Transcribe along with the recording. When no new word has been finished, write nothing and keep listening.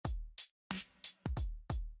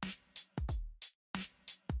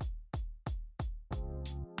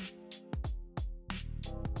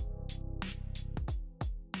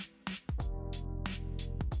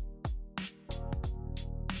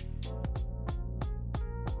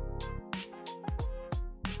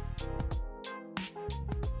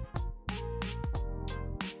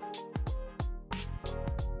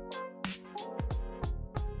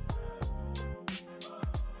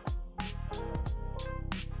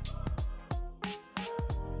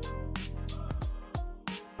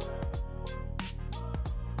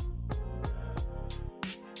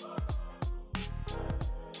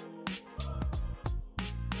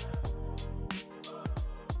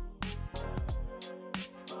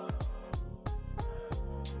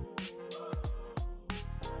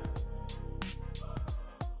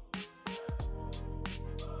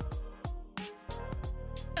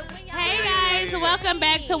Welcome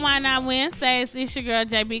back to Why Not Wednesdays. It's your girl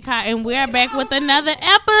JB Carr, and we're back with another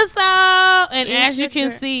episode. And as you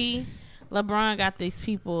can see, LeBron got these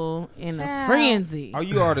people in a frenzy. Oh,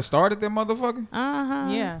 you already started that motherfucker?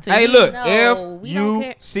 Yeah. Hey, look,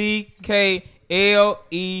 FUCKLEBORN.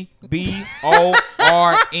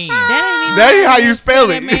 That ain't how you spell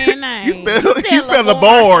it. You spell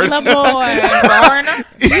LeBorn. LeBorn.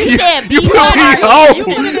 You said you put it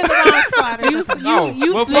in the wrong spot. You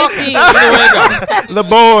flipped it.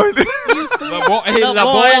 LeBorn.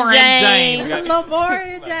 LeBorn James.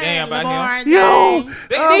 Damn, about him. Yo.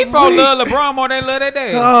 These folks love LeBron more than they love their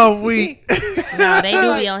dad. Oh, weak. No, they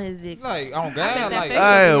do be on his dick. Like, on God. Like,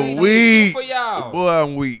 I am weak. for y'all. Boy,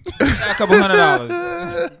 I'm weak. A couple $100.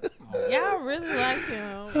 Y'all really like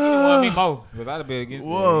him. You want me more? Because I'd be against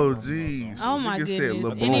Whoa, jeez. Oh, my Nigga said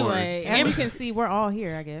goodness. LeBorn. Anyway, As you can see, we're all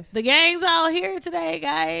here, I guess. the gang's all here today,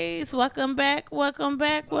 guys. Welcome back. Welcome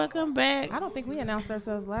back. Welcome back. I don't think we announced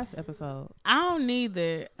ourselves last episode. I don't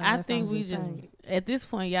either. I Unless think I'm we just just, saying. at this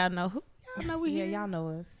point, y'all know who. Y'all know we Yeah, here. y'all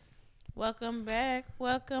know us. Welcome back.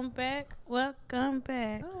 Welcome back. Welcome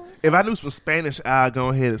back. If I knew some Spanish, I'd go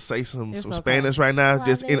ahead and say some It's okay. Spanish right now,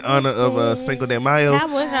 just in honor of Cinco de Mayo. How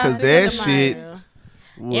was y'all Because Cinco that de shit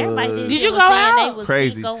Mayo? was... Did you go out? They was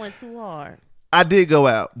Crazy. going too hard. I did go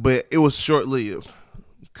out, but it was short-lived.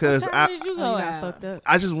 Because What time did you go You got out? fucked up.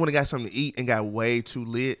 I just went and got something to eat and got way too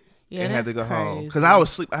lit. Yeah, and had to that's go home crazy. because I was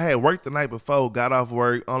asleep. I had worked the night before, got off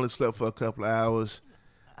work, only slept for a couple of hours,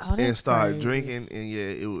 Oh, and that's started crazy. drinking. And yeah,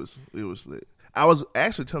 it was lit. I was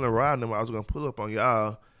actually telling Ryan them I was gonna pull up on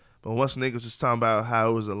y'all, but once niggas was talking about how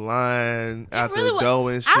it was a line out really the was-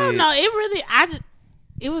 door and shit. I don't know.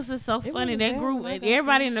 It was just so funny. was That bad group, when I got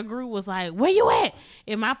everybody there. in the group was like, "Where you at?"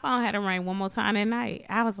 And my phone had to ring one more time that night.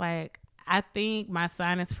 I was like, I think my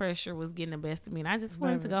sinus pressure was getting the best of me, and I just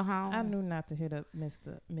wanted to go home. I knew not to hit up Miss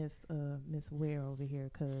Ware over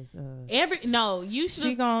here because you should.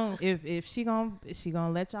 she gon' if she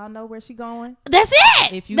gon' let y'all know where she going. That's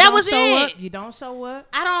it. If you that don't was show it. up, you don't show up,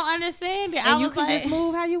 I don't understand it. and I you was can like, just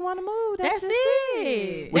move how you want to move. That's just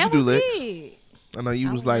it. What That you do, was Lex? it. I know you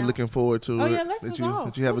I was was like out. looking forward to Oh, it. yeah, Lex Did was you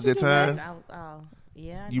off. have a What good you do, Lex? time? I was off.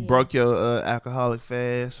 Yeah. I You did. broke your alcoholic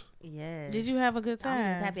fast. Yes. Did you have a good I'm just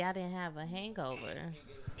time? happy I didn't have a hangover.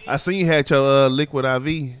 I seen you had your liquid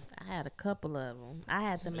IV. I had a couple of them. I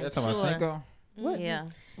had to make That's sure. talking about Cinco? What? Yeah.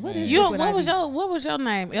 What Man. is You, liquid what was IV? your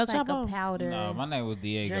name? El It's like a Chapo. powder No, my name was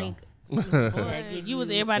Diego. drink. Boy, you was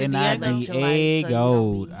everybody And Diego. I Electrolytes so you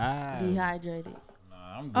don't be Diego'd. dehydrated.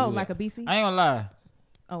 I'm good. Oh, like a BC? I ain't gonna lie.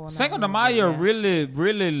 Oh, well, no, Cinco de no, Mayo yeah.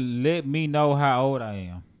 really let me know how old I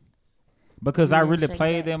am. Because I really shake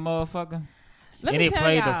played that. that motherfucker. Let And me it tell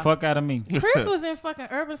played the y'all, fuck out of me. Chris was in fucking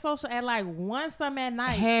Urban Social at like 1 something at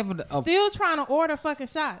night, Having a still trying to order fucking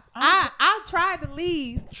shots. I tried to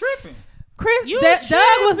leave. tripping. Chris, You Doug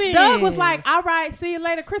tripping. was like, all right, see you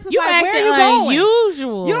later. Chris was You like, where acting you going?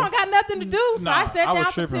 unusual. You don't got nothing to do. So Nah, I sat I was down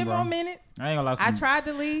for tripping, 10 bro. more minutes. I ain't gonna lie. I tried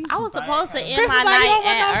to leave. I was supposed to end Chris my was like, "You don't night want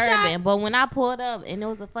no at Urban, shots?" but when I pulled up and there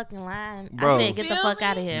was a fucking line, Bro. I said, "Get the Feel fuck me?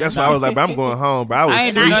 out of here." That's why I was like, bro, I'm going home, bro. I was I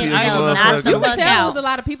ain't do sleepy nothing. as I ain't a do nothing. motherfucker. Nah, You could fuck tell out. there was a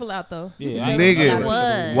lot of people out though. Yeah, You I could ain't tell Nigga. there was a lot of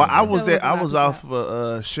Was. people. Well, I You was could tell at, there I a was lot of off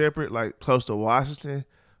of Shepherd, like close to Washington,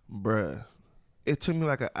 bruh. It took me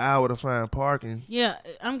like an hour to find parking Yeah,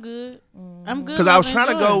 I'm good. I'm good. because I was Love trying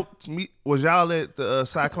to and joy. go meet. Was y'all at the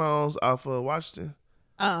Cyclones off of Washington?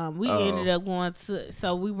 We Oh. ended up going to.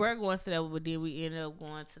 So we were going to that, but then we ended up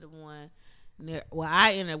going to the one near. Well,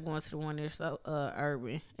 I ended up going to the one near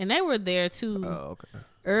Urban, and they were there too Oh, okay.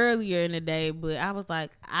 earlier in the day. But I was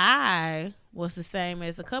like, I was the same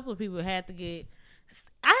as a couple of people had to get.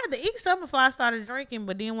 I had to eat something before I started drinking,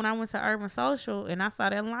 but then when I went to Urban Social and I saw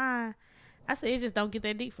that line, I said, it just don't get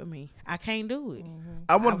that deep for me. I can't do it.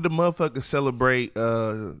 I wanted the motherfucker celebrate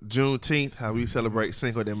Juneteenth, how we celebrate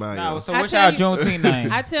Cinco de Mayo. Nah, so I what's tell y'all you- Juneteenth name?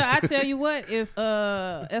 I tell you what, if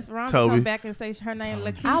Esperanza Toby. come back and say her name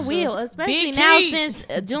Lakeisha, I will, especially Big now Keith. since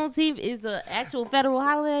Juneteenth is an actual federal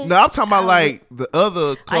holiday. No, I'm talking about like the other Oh,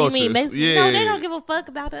 you cultures. mean Mexico? Yeah. No, they don't give a fuck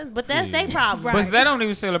about us, but that's their problem. Right. But they don't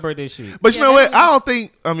even celebrate this shit. But you Yeah, know they what? don't- I don't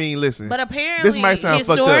think. I mean, listen. But apparently, This might sound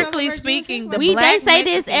fucked up. historically speaking, the They black say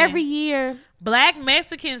this Mexican- every year. Black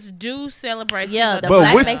Mexicans do celebrate. Yeah, Cinco de the But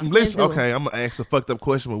black which? Mexicans Listen, do. okay, I'm gonna ask a fucked up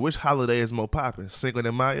question. But which holiday is more popping, Cinco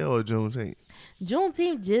de Mayo or Juneteenth?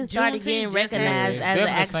 Juneteenth just started Juneteenth getting just recognized happened. as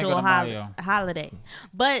an It's definitely actual Cinco de Mayo. holiday,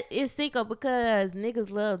 but it's Cinco because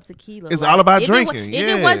niggas love tequila. It's all about if it wa- drinking, If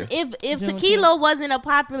yeah. it was, if Juneteenth. tequila wasn't a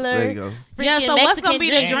popular, There you go. freaking Yeah, so what's Mexican gonna be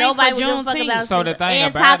the drink nobody for would give a fuck Juneteenth? about So the Cinco. thing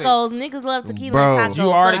and about it- tacos. Niggas love tequila Bro. and tacos. You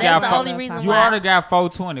already so got that's the fo- only reason You why. already got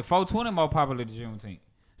 420. 420 more popular than Juneteenth.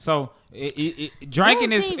 So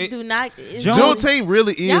drinking is do not. Juneteenth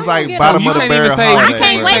really Y'all is don't like get bottom so of the you can't barrel even say- holiday. I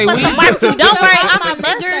Can't Right. wait for We- some barbecue. Don't worry, I'm My a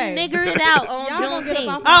birthday. nigger it out on Y'all gonna get up Juneteenth.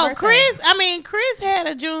 off my Oh, birthday. Chris had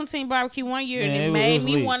a Juneteenth barbecue one year, Yeah, and it it was made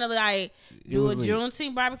me lit. want to like It do a was lit.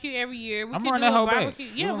 Juneteenth barbecue every year. We I'm could on do that a whole back. barbecue.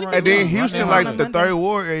 Yeah, we And could And do then it. Houston, Right like now. the third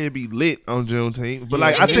ward area, be lit on Juneteenth. But Yeah,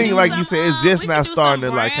 like we I could think, do like you said, it's just we not could do starting to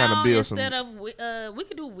some like kind of brown build some. instead of we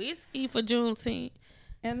could do whiskey for Juneteenth.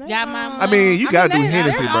 And they, Got my I mean, you gotta do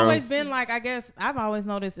Hennessy, There's bro. always been like, I guess I've always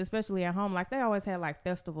noticed, especially at home, like they always had like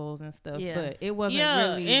festivals and stuff, Yeah. but it wasn't Yeah,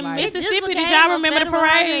 really in like. Mississippi, Just did became y'all a remember the federal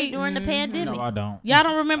holiday parade? during the pandemic? No, I don't. Y'all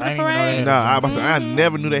don't remember I the didn't even know they parade? had Nah, I a was I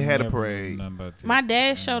never knew they had a Never parade. knew nothing about that. My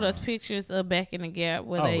dad showed us pictures of back in the Gap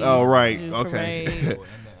where they used Oh, right. to do Okay. parades.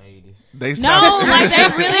 They No, started- like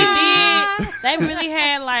they really did. They really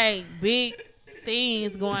had like big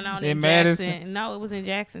things going on in In Jackson. Madison? No, it was in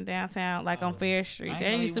Jackson downtown, like on Fair Street.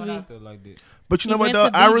 There used to be. But you know He what went though?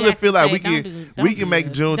 to I B. really Jackson feel like State. we can Don't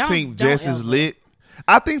make do this. Juneteenth Don't just as ever. lit.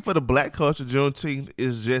 I think for the black culture, Juneteenth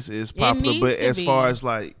is just as popular. needs but to as be. far as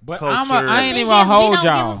like But culture, I ain't It's even just hold we don't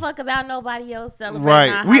y'all. give a fuck about nobody else celebrating.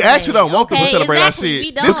 Right. our We actually don't holiday. want them to Okay, celebrate our exactly. shit.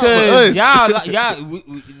 We don't. This is for Because us. y'all,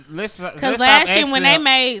 let's Because last year when they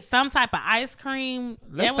made some type of ice cream,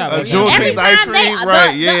 Let's that stop was A making Juneteenth Every ice time they- cream,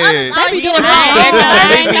 right? the Yeah. others They always be get it doing wrong. that.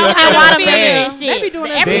 I ain't know They how be watermelon doing and that. They be shit.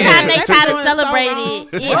 doing Every that. time they They try be to doing so celebrate wrong.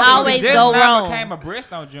 it, it always go wrong. Became a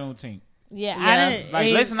breast on Juneteenth. yeah, Yeah. I didn't.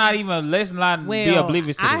 Like let's not be well,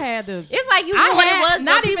 oblivious to I that. had to. It's like you knew I what had, it was,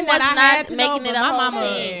 not but even people that I was had not to know, making it but a my whole mama,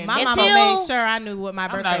 thing. my mama Until- made sure I knew what my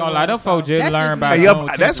I'm birthday not gonna lie, them was. folks so just that's learned just about me. Hey, yo,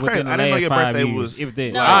 Juneteenth that's crazy. within the I didn't know last your 5 birthday years. was- If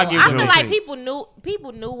that, No, I'll give I you feel Juneteenth. like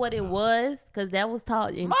people knew what it was because that was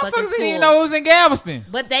taught in fucking Motherfuckers school. didn't even know it was in Galveston.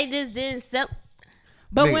 But they just didn't sell.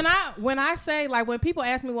 But Nigga. when I say, like, when people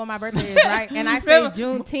ask me what my birthday is, right, and I say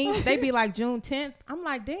Juneteenth, they be like June 10th. I'm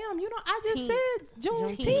like, damn, you know, I just said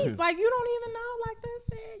Juneteenth. Like, you don't even know, like this.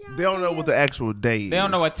 They don't know what the actual day is. They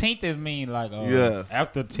don't know what 10th is mean. Like, Yeah.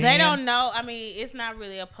 after 10. They don't know. I mean, it's not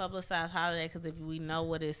really a publicized holiday because if we know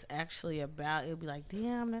what it's actually about, it'll be like,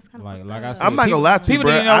 damn, that's kind of Like I said, I'm not gonna lie to you, people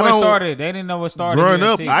bro. didn't know I what don't- started. They didn't know what started. Growing here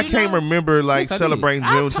in up, Texas. I You can't know? remember like Yes, I did. celebrating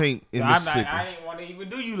Juneteenth in Mississippi. I didn't want to even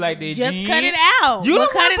do you like that. Just Gene. cut it out. You But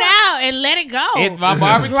don't cut want it to- out and let it go. At my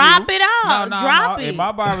barbecue. Drop it out. Drop it. At my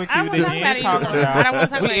I barbecue, don't the wanna talk Gene's about it talking anymore. I don't wanna about.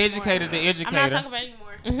 talk We about it educated the I'm not educator. talking about it anymore.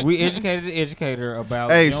 We educated the educator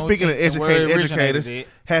about. Hey, Juneteenth speaking of and where it educated originated educators, at.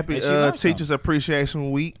 happy And she learned Teachers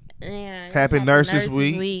Appreciation Week. Yeah, Happy Nurses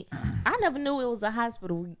Week. I never knew it was a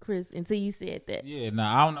hospital week, Chris, until you said that. Yeah,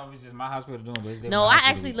 I don't know if it's just my hospital doing, but it's definitely No, I hospital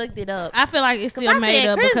actually week. looked it up. I feel like it's still I made said,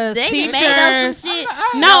 up Chris, because they teachers. made up some shit.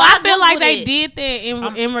 No, I feel like Googled they it. did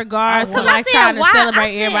that in regards I to was- like I said, trying to why? celebrate I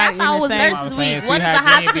said, everybody I in thought it the was same. Nurses saying, Week. see What is how the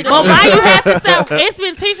Jenny be hospital? But doing why it. you have to celebrate? It's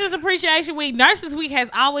been Teachers Appreciation Week. Nurses Week has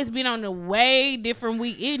always been on a way different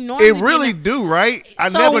week. It normally It really been do, right? I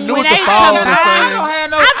So never knew when it to they fall on combine- the I same. don't have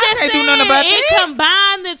no. I'm I just can't saying do nothing about it that.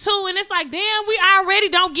 combined the two, and it's like, damn, we already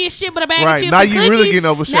don't get shit but a bag Right, of chips. now and you cookies. really getting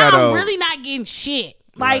overshadowed. Now I'm really not getting shit.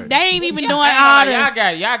 Like Right. they ain't even doing I all ain't the.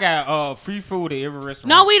 gonna lie, y'all got free food at every restaurant.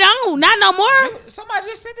 No, we don't. Not no more. Somebody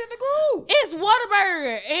just sent in the group. It's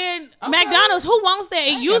Whataburger and Okay. McDonald's. Who wants that?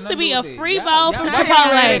 It ain't used got to be a nothing to do with free it. bowl Y'all from got That ain't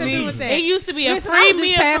got nothing to Chipotle. do with that. It used to be a Listen, I free was just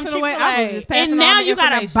meal from passing away- I was Chipotle, just passing and on now the you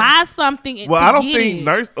gotta information. buy something. Well, to I don't get think it.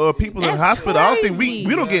 nurse or people in That's hospital. I don't think crazy.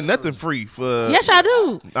 we don't get nothing free for. Yes, I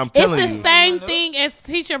do. I'm It's telling the you. same thing as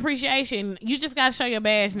teacher appreciation. You just gotta show your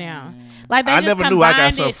badge now. Like they I just never knew I got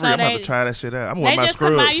combined something it free. so I'm gonna have they- to try that shit out. I'm They with my just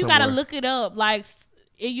scrub combine. You gotta somewhere. look it up. Like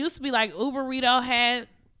it used to be like Uber Rito had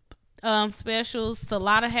specials.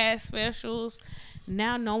 Salada had specials.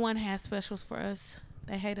 Now no one has specials for us.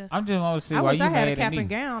 They hate us. I'm just want to see I why wish you I had mad a cap at me. and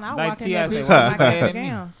gown. I'll Like walk in T.I. there said, with why my you cap mad and at me?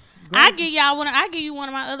 gown. I give y'all one. I give you one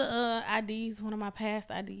of my other IDs. One of my past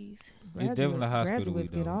IDs. It's definitely hospital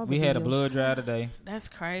graduates week get all though. the We had a deals. blood drive today. That's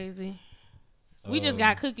crazy. We just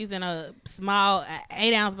got cookies in a small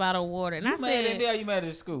 8-ounce bottle of water, and I You mad at me said, or you mad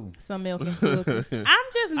at school? Some milk and cookies. I'm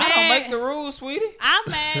just mad. I don't make the rules, sweetie. I'm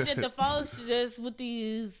mad that the folks just with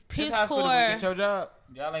these piss It's hospital week poor. at your job.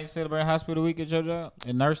 Y'all ain't celebrating hospital week at your job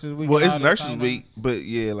and nurses week. Well, and it's all that nurses same week, but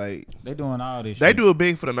yeah, like thing? They doing all this. they shit. do it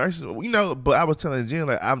big for the nurses. You know, but I was telling Jen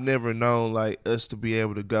like I've never known like us to be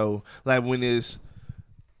able to go like when it's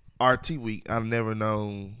RT week. I've never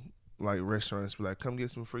known like restaurants be like come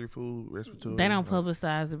get some free food. Respiratory. They don't like,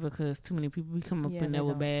 publicize it because too many people be coming up Yeah, in they there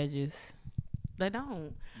with don't. badges. They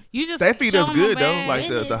don't. You just They feed show us them a good though. badge.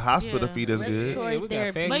 Like the hospital Yeah. feed us good. Respiratory we got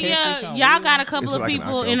therapy. fat But catfish yeah, on y'all wheels. got a couple It's of like an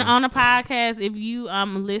people in October. on the podcast. If you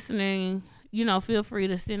listening, feel free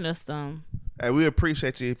to send us some. And we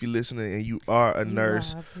appreciate you if you're listening and you are a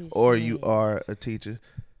nurse or you are a teacher.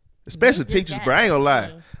 especially They just teachers. got But I ain't gonna lie,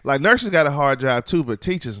 everything. like nurses got a hard job too, but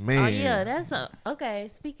teachers, man. Oh yeah, that's okay.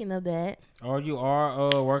 Speaking of that, Or you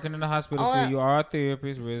are working in the hospital field. You are a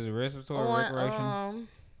therapist, respiratory, recreation.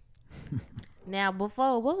 now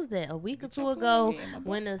before what was that? A week or two ago,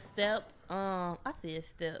 when a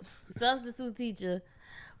substitute teacher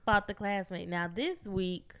fought the classmate. Now this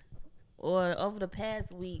week, or over the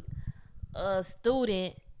past week, a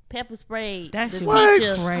student pepper sprayed That the shit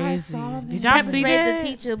teacher. crazy. Did y'all Pepper see sprayed that? the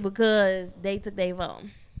teacher because they took their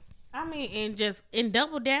phone. I mean, and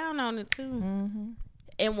double down on it too. Mm-hmm.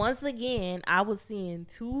 And once again, I was seeing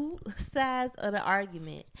two sides of the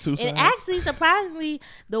argument. Two sides. And actually, surprisingly,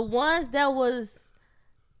 the ones that was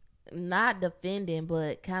not defending,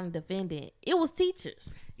 but kind of defending, it was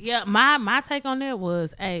teachers. Yeah, my take on that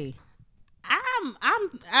was, hey,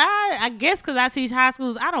 I guess because I teach high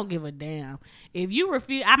schools, I don't give a damn. If you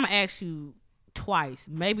refuse, I'm gonna ask you twice,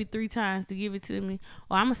 maybe 3 times to give it to me,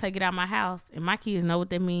 or I'm gonna say get out my house. And my kids know what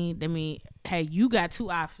they mean. They mean, hey, you got 2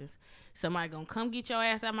 options. Somebody gonna come get your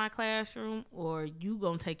ass out my classroom, or you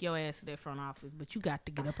gonna take your ass to that front office. But you got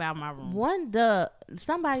to get up out my room.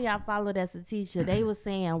 Somebody I followed as a teacher, they was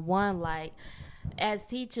saying like, as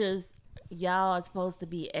teachers, y'all are supposed to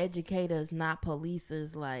be educators, not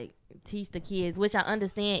policers. Like, teach the kids, which I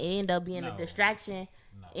understand it end up being a distraction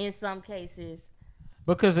in some cases.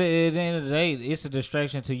 Because at the end of the day, it's a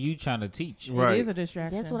distraction to you trying to teach. Right. It is a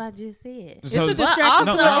distraction. That's what I just said. It's a distraction.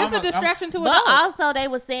 also- It's a distraction to But adults. also, they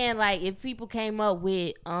were saying, like, if people came up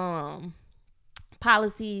with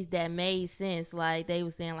policies that made sense, like they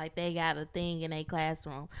were saying, like they got a thing in a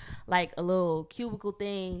classroom, like a little cubicle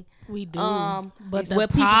thing. We do, but the where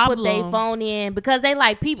people put their problem- phone in, because they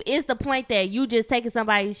like people. It's the point that you just taking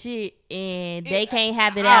somebody's shit and they can't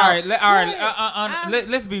have it out.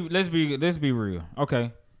 Let's be real.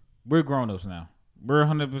 Okay, we're grown ups now. We're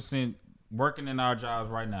 100% working in our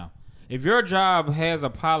jobs right now. If your job has a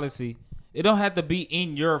policy, it don't have to be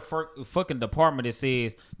in your fucking department that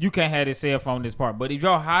says you can't have this cell phone in this part. But if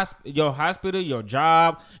your hospital, your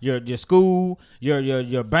job, your school,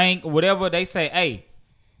 your bank, whatever, they say, hey,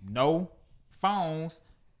 no phones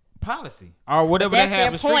policy or whatever they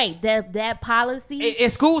have. That's their point. That policy.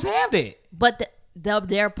 And schools have that. But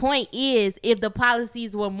their point is, if the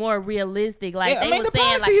policies were more realistic, like Yeah, they were the saying,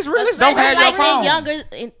 policy is realistic. especially Don't have your phone. Younger,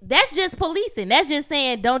 and that's just policing. That's just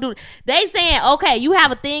saying don't do. They saying, okay, you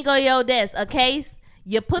have a thing on your desk, a case.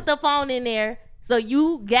 You put the phone in there, so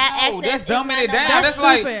you got access. Oh, that's dumbing it It's not down. That's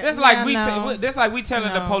That's stupid. like we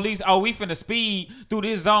telling the police, oh, we finna speed through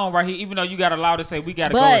this zone right here, even though you got a law to say we got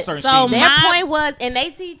to go a But certain so speed. their point was, and they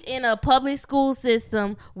teach in a public school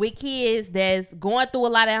system with kids that's going through a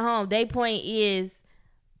lot at home. Their point is,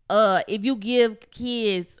 if you give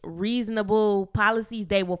kids reasonable policies,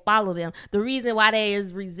 they will follow them. The reason why there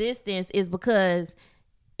is resistance is because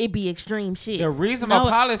it be extreme shit. The reasonable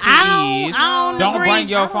policy I is don't agree. bring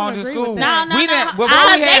your I phone don't to agree school. with that. No, we no. didn't. Before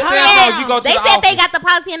I- we had they cell phones, you go to They the said office. they got the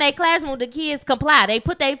policy in their classroom. The kids comply. They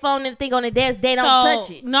put their phone and thing on the desk. They don't touch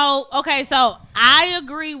it. No, okay, so I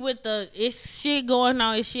agree with it's shit going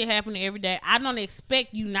on, it's shit happening every day. I don't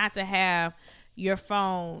expect you not to have your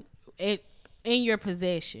phone in your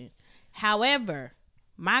possession. However,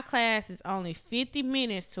 my class is only 50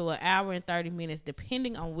 minutes to an hour and 30 minutes,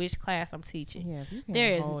 depending on which class I'm teaching.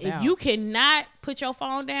 Yeah, if You cannot put your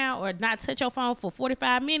phone down or not touch your phone for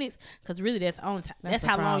 45 minutes, because really that's on time. That's a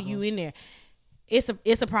how long problem. you in there. It's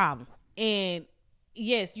a problem. And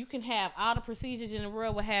yes, you can have all the procedures in the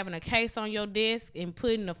world with having a case on your desk and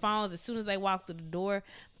putting the phones as soon as they walk through the door,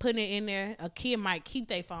 putting it in there. A kid might keep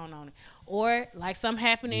their phone on it. Or like something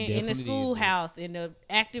happening in the definitely schoolhouse and the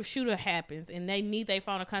active shooter happens and they need their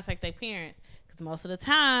phone to contact their parents. Because most of the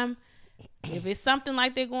time, if it's something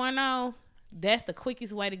like that going on, that's the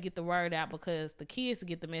quickest way to get the word out, because the kids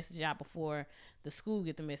get the message out before the school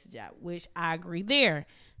get the message out, which I agree there.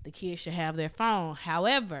 The kids should have their phone.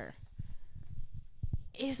 However,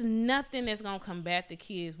 it's nothing that's gonna combat the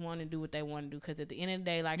kids wanting to do what they want to do, because at the end of the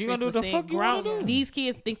day, like You Chris gonna was do what the saying, fuck you wanna do. these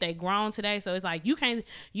kids think they grown today, so it's like you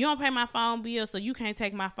don't pay my phone bill, so you can't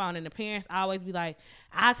take my phone. And the parents always be like,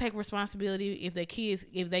 I take responsibility if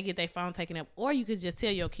they get their phone taken up. Or you could just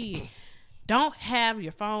tell your kid, don't have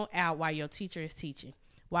your phone out while your teacher is teaching,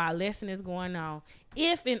 while a lesson is going on.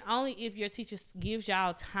 If and only if your teacher gives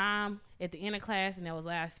y'all time at the end of class, and that was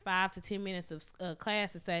last 5 to 10 minutes of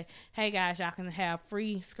class, to say, hey guys, y'all can have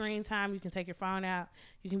free screen time. You can take your phone out.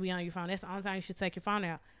 You can be on your phone. That's the only time you should take your phone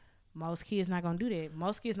out. Most kids not going to do that.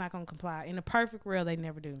 Most kids not going to comply. In the perfect world, they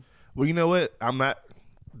never do. Well, you know what? I'm not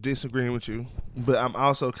disagreeing with you, but I'm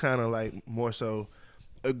also kind of like more so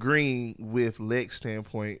agreeing with Lex's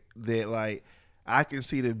standpoint that like I can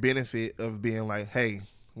see the benefit of being like, hey,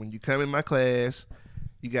 when you come in my class,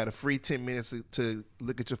 you got a free 10 minutes to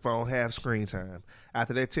look at your phone, have screen time.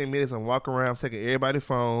 After that 10 minutes, I'm walking around taking everybody's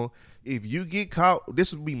phone. If you get caught,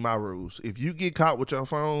 this would be my rules. If you get caught with your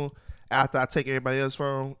phone after I take everybody else's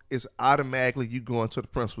phone, it's automatically you going to the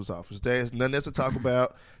principal's office. There's nothing else to talk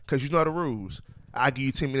about because you know the rules. I give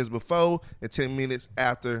you 10 minutes before and 10 minutes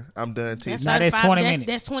after I'm done teaching. Now that's 20 minutes.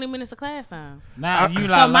 That's 20 minutes of class time. Now you So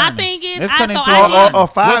like my learning. thing is, Let's I- cut so into I our- Or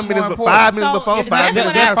 5 minutes, more but 5 minutes So before, if 5 that's minutes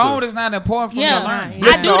what that after. phone is not important for Yeah. your learning. I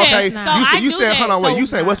Listen, do that. okay, So I you do said, that. hold on, wait. So- You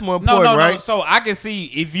say what's more No, important, no, no. right? So I can see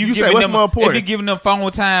if you You say giving what's them, more important? if you giving them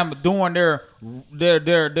phone time during their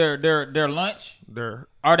lunch, There.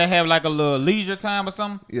 or they have like a little leisure time or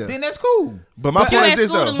something, Yeah. then that's cool. But my But you're point at is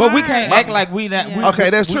this school though. to But we learn. can't act like we not. Yeah. Okay,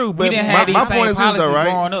 that's true. We But didn't have these my same point is this policies though,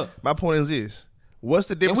 right? growing up. My point is this. What's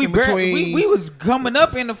the And difference we, in barely, between? we was coming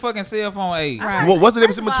up in the fucking cell phone age. Right. What's the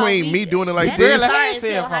difference First of all, between me doing it like that's this? Barely starting had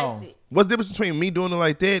cell till high phone. school. What's the difference between me doing it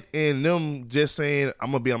like that and them just saying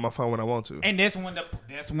I'm gonna be on my phone when I want to? And that's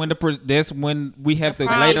when we have to lay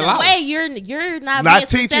the Either law. way, you're not Not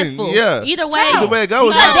being teaching, successful. yeah. Either way, Either way it goes,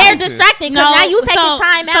 because not they're teaching. distracting. No, Because now you taking so-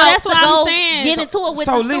 time so out that's to what I'm go saying. get into it with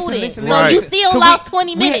So the listen, student. listen, So Right. you still Cause lost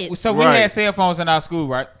 20 minutes. So we Right. had cell phones in our school,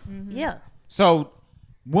 right? Yeah. So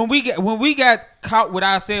when we got caught with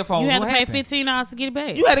our cell phones, You had to what pay happened? $15 to get it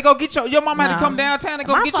back. You had to go get your mama had to No. come downtown and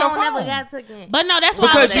go My get your phone phone. never got taken. But no, that's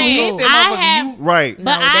what I was Because you saying. hit that I motherfucker, have, Right. but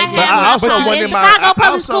No, I they have. didn't. But I also my phone. wasn't in in my- Chicago I public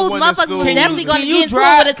also schools, wasn't in motherfuckers school. was Can definitely you- going to Can get you into it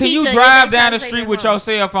drive? with a Can teacher. you if drive they down try the to street take with their your phone.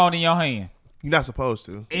 cell phone in your hand? You're not supposed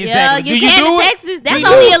to. Yeah, Do you you can do in it? Texas. Do That's you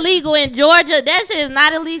only do it? illegal in Georgia. That shit is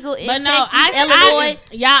not illegal in But no, Texas, I Illinois.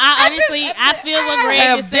 honestly, I feel what Greg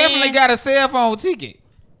have is saying. definitely got a cell phone ticket.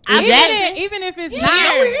 Even if it's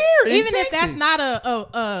not, we're here in even if Texas. that's not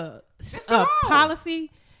a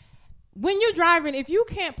policy. When you're driving, if you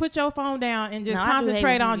can't put your phone down and just No, I do hate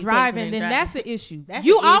concentrate when on people be texting driving, and then driving. that's the issue. That's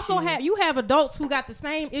You the also issue. have adults who got the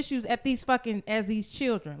same issues at these as these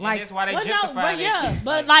children. And Like that's why they Well, no, justify but that yeah, shit.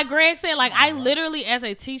 but like Greg said, like I literally as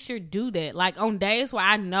a teacher do that. Like on days where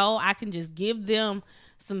I know I can just give them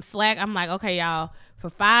some slack, I'm like, okay, y'all, for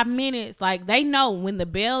 5 minutes, like they know when the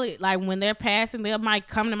bell, like when they're passing, they might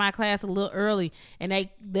come to my class a little early, and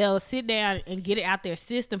they'll sit down and get it out their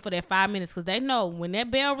system for that 5 minutes because they know when that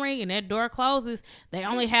bell ring and that door closes, they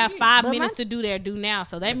only have 5 minutes to do their do now.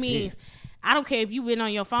 So that means. I don't care if you've been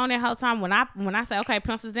on your phone that whole time. When I say, okay,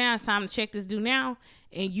 pencils down, it's time to check this do now,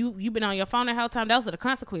 and you've been on your phone that whole time, those are the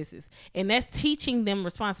consequences. And that's teaching them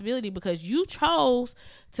responsibility because you chose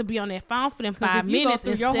to be on that phone for them 5 if you minutes go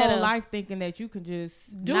through instead your whole of life thinking that you can just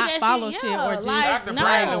Do not that follow shit, shit yeah, or just like- Dr. No.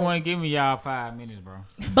 Bradley wasn't giving y'all 5 minutes, bro.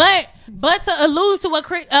 But to allude to what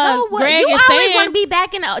So what? Greg You is always want saying, to be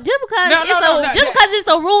back in the, just because No, it's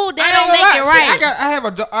a rule, that don't make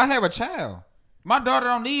it right. I have a child. My daughter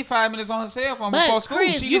don't need 5 minutes on her cell phone but before school.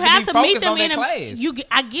 Chris, She you needs have to to be meet focused them on in that the. class.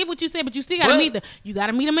 I get what you said, but you still gotta But- meet them. You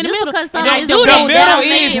gotta meet them in the Just middle. because And some they is do the that. rule, They that don't don't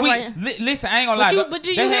make make it it right. right. Listen, I ain't gonna lie. But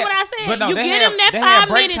did you hear what I said? But no, You they get have- them that they have 5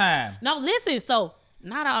 break minutes. time. No, listen. So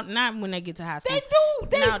not when they get to high school.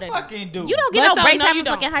 They No, they don't. fucking do. You don't get But no so, break no, time you in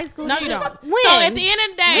don't. fucking high school. No, you don't. When? So at the end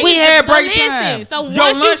of the day, We had so break listen, time. So Your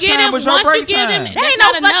once you lunch get time them, was your once you break get them, time. That ain't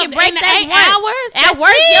that's no not fucking enough. break, In the that's 8 one. hours. At That's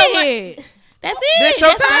work, your it. That's it. That's your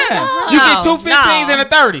That's time. all. You get two No. 15s and a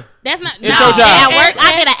 30. That's not. It's your job. At work,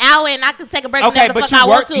 I get an hour and I can take a break Okay, whenever the but fuck I you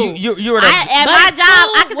want work. to. You're At But my job, I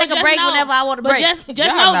school, can well, take a just break know- whenever I want to But break. just Y'all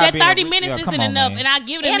know not that being 30 able- minutes yeah, come isn't on, enough, man. and I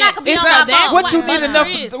give them And that. I can be It's on my not phone. what you But need enough.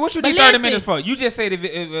 Chris, What you but need 30 listen. minutes for? You just said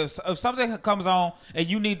if something comes on and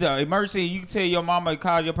you need the emergency, you can tell your mama,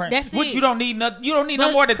 call your parents. That's What it. you don't need nothing. You don't need But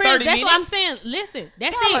no more than Chris, 30 that's minutes. what I'm saying. Listen,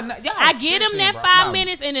 that's Y'all it. are not- y'all I are get them tripping, that bro. 5 No.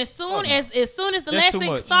 minutes, and as soon No. as the That's too lesson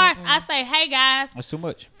much. starts, I say, "Hey guys, That's too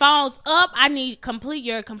much. phones up. I need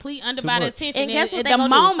your complete undivided much. attention." And guess what at they the gonna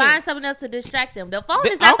moment. do? Find something else to distract them. The phone They-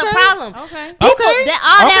 is not the okay. problem. Okay. People, Okay. all Okay,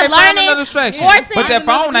 that find learning, another distraction. forcing, But that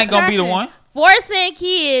phone another ain't gonna be the distraction. one. forcing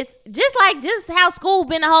kids, just how school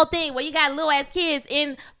been the whole thing, where you got little ass kids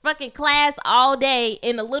in fucking class all day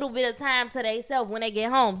in a little bit of time to themselves when they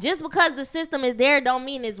get home. Just because the system is there don't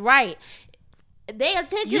mean it's right. Their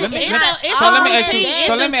attention Let me- is let- not. it's So all let me that ask you. is. So It's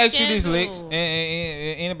let a me ask you these schedule. licks.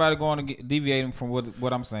 And anybody going to deviate from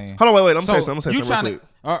what I'm saying? Hold on, wait. I'm So, saying something. you I'm saying trying something real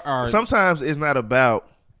to- quick. all right. Sometimes it's not about,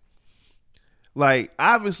 like,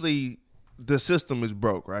 obviously the system is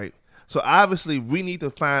broke, right? So obviously we need to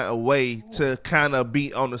find a way to kind of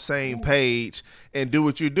be on the same page and do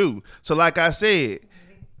what you do. So like I said,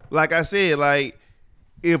 like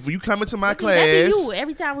if you come into my That'd class, be you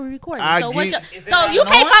every time we record. I So, get- you Is can't that follow your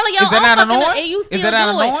annoying? Is that own not fucking, annoying? and you still Is that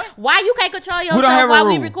not do it. annoying? Why you can't control yourself We don't have a while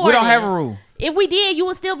we rule. recording? We don't have a rule. If we did, you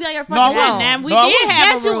would still be on your No, fucking I phone. wouldn't. we No, I did wouldn't. have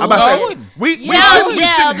Yes, a you rule. I'm about to would. say we Yeah, shouldn't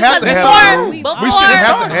have to because have one. We before- shouldn't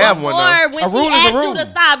have to have one. Though. When A she rule is a asked you rule. to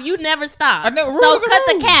stop, you never stopped. A rule So is a cut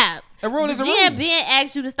the rule. cap. A rule is a rule. Jen Ben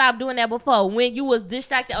asked you to stop doing that before. When you was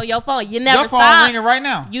distracted on your phone, you never Your phone stopped. ringing right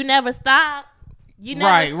now. You never stopped. You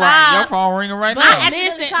never Right. stopped. Your phone ringing right But now. I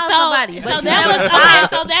accidentally called somebody, so but you that never was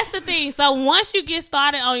stopped. okay. So that's the thing. So once you get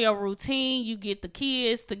started on your routine, you get the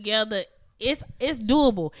kids together. It's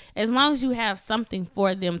doable as long as you have something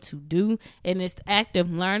for them to do and it's active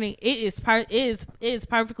learning. It is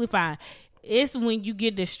perfectly fine. It's when you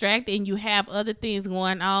get distracted and you have other things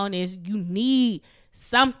going on. Is you need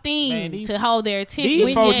something Man, to hold their attention.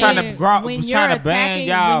 these folks trying to when trying you're to ban attacking,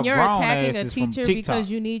 y'all when you're grown attacking a asses from teacher TikTok.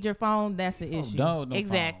 because you need your phone, that's the issue. No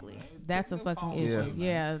Exactly. That's a fucking issue.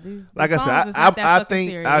 Yeah. These Like I phones said, is not that I fucking think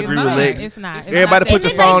serious. I agree It's with not. Lex. It's not. It's Everybody not put that your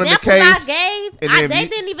serious. phone in the example case. I gave, and then they you-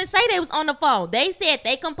 didn't even say they was on the phone. They said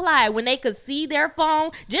they complied when they could see their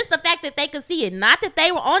phone. Just the fact that they could see it, not that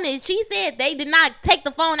they were on it. She said they did not take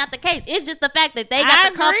the phone out the case. It's just the fact that they got I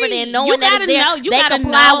the comfort agree. in knowing You that gotta it's there. know. You they gotta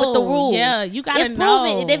comply with the know. rules. Yeah, you gotta it's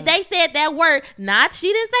proven. know. If they said that word, she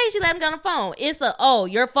didn't say she let them get on the phone. It's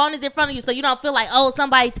your phone is in front of you, so you don't feel like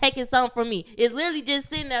somebody taking something from me. It's literally just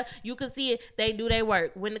sitting there. You can see it. They do their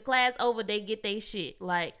work. When the class over, they get their shit.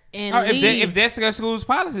 Like, and If that's the school's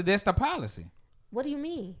policy, that's the policy. what do you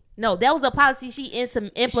mean? No, that was a policy she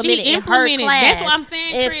implemented she in her implemented. class. That's what I'm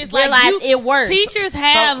saying, And Chris. realized it works. Teachers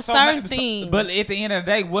have certain So- things. But at the end of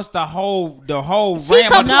the day, what's the whole She ram of the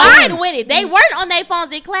complied school? with it. They weren't on their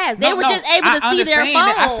phones in class. They were just able to I see their understand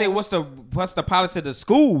phone. that. I said, what's the policy of the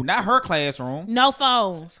school, not her classroom no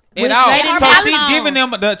phones. at Which all. they didn't So have she's phones. giving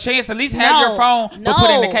them the chance to at least have your phone, but put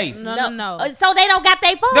it in the case. No. So they don't got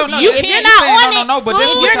their phone. No, if you're not on it, no, but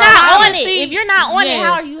that's if what you're y'all not on policy. it, if you're not on it,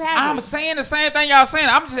 how are Yes. you having I'm it? saying the same thing y'all saying.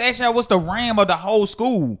 I'm just asking y'all what's the ram of the whole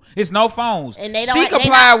school. It's no phones. And they She don't- they complied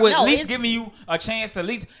not- with no, at least it's- giving you a chance to at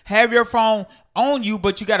least have your phone on you,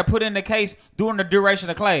 but you got to put it in the case during the duration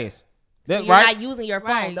of class. That You're right? not using your phone.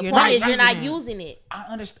 Right, The you're point not is you're not using it. using it. I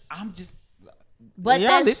understand. I'm just. But y'all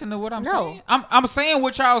that's- listen to what I'm no. saying. I'm saying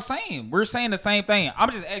what y'all saying. We're saying the same thing.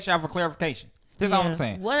 I'm just asking y'all for clarification. That's all I'm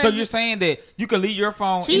saying. What So are you're you- saying that you can leave your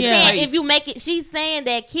phone. She's in the saying case. if you make it, she's saying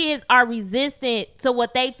that kids are resistant to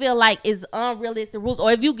what they feel like is unrealistic rules,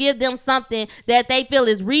 or if you give them something that they feel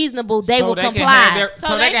is reasonable, they will can comply. have their, So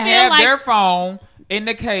so they they can feel have like- their phone in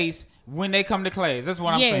the case when they come to class. That's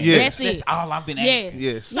what I'm Yes, saying. Yes. That's it. all I've been Yes. asking.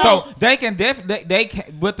 Yes. So they can they can.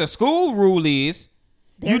 But the school rule is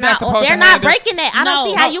They're you're not supposed They're to not have their- breaking that. I don't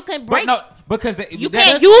No. see how you can break. But no, because You that-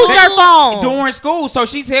 can't use that- your phone. during school. So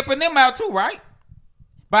she's helping them out too, right?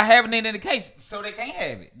 By having it in the case, so they can't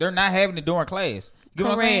have it. They're not having it during class. You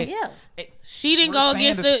know what I'm saying? Yeah. She didn't We're go saying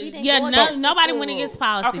against this- the. She didn't Yeah, go no, against nobody the went rule. against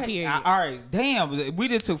policy. Okay, Period. all right. Damn, we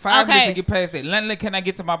just took 5 minutes to get past that. Can I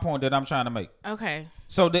get to my point that I'm trying to make? Okay.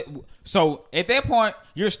 So at that point,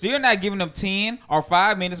 you're still not giving them 10 or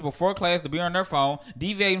 5 minutes before class to be on their phone,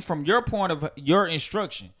 deviating from your point of your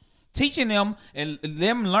instruction, teaching them and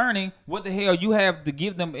them learning what the hell you have to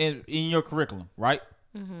give them in your curriculum, right?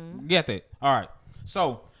 Mm-hmm. Get that? All right.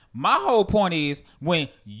 So my whole point is when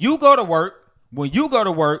you go to work,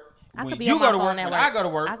 I could when be you on go my to phone work, at when work. I go to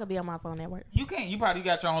work, I could be on my phone at work. you can't. You probably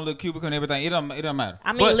got your own little cubicle and everything. It don't matter.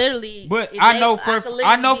 I mean, literally. But if I they- know could for literally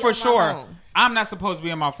be on my sure phone. I'm not supposed to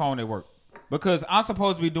be on my phone at work because I'm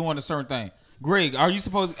supposed to be doing a certain thing. Greg, are you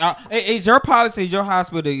supposed? Is your policy, your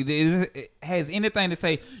hospital, has anything to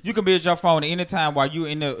say you can be at your phone at any time while you're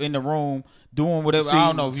in the room doing whatever? See, I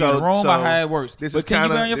don't know if you're in the room or how it works. This But is can kind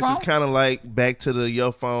you be on your of phone? this is kind of like back to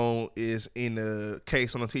your phone is in the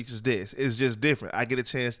case on the teacher's desk. It's just different. I get a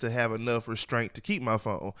chance to have enough restraint to keep my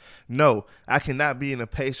phone. No, I cannot be in a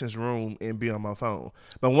patient's room and be on my phone.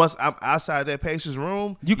 But once I'm outside that patient's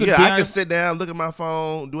room, You could I be can on- sit down, look at my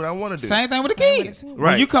phone, do what I want to do. Same thing with the kids. When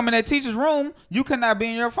Right. you come in that teacher's room, you cannot be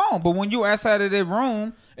in your phone. But when you outside of that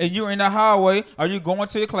room and you're in the hallway, are you going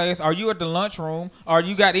to your class? Are you at the lunchroom? Are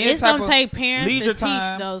you got any It's type gonna of take parents leisure to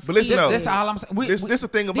time? teach those But listen, kids. no. That's all I'm saying. This the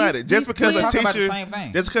thing about it. Just these because a kids talk about the teacher, same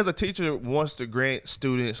thing. just because a teacher wants to grant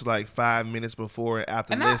students like 5 minutes before and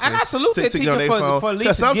after And I lesson, salute that get teacher on their for phone. at 'Cause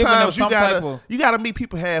least giving them sometimes some type of. you gotta meet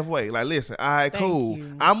people halfway. Like, listen, all right, Thank cool.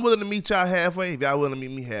 you. I'm willing to meet y'all halfway. If y'all willing to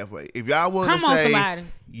meet me halfway, if y'all willing Come to on, say somebody.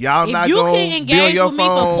 y'all If not you gonna can be on engage your with me for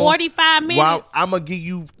phone 45 minutes, while I'm gonna give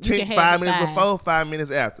you can 5 have the minutes 5. before, 5 minutes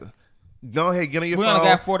after. Go ahead, get on your We phone. only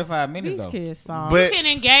got 45 minutes These though. kids soft. But You can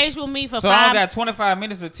engage with me for So I only 5. got 25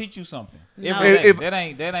 minutes to teach you something. No. Every day. If-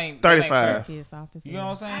 that ain't 35. fair. Kids soft as You know what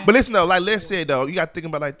I'm saying? But listen though, like let's say though, you got to think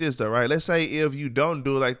about it like this though, right? Let's say if you don't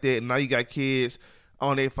do it like that, and now you got kids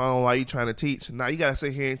on their phone while you trying to teach. Now you got to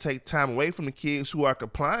sit here and take time away from the kids who are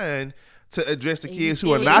complying to address the kids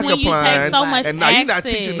who are not When you take complying. so much And now you're not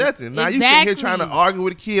access. teaching nothing. Now you sitting here trying to argue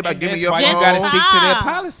with a kid about And giving that's your why phone. you gotta Just stick to their stop.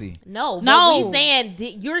 policy. No, No. but we saying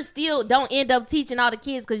you're still don't end up teaching all the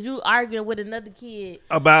kids because you arguing with another kid.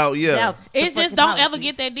 About about the It's just fucking don't policy. ever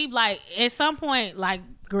get that deep. Like at some point, like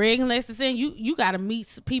Greg and Lester saying, you got to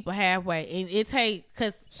meet people halfway, and it take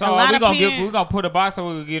because So a lot we're of gonna parents, we're gonna put a box so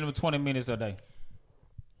we can give them 20 minutes a day.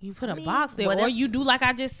 you put a box there, whatever. or you do like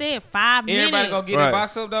I just said, 5 Everybody minutes. gonna get Right. their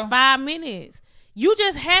box up though. 5 minutes. You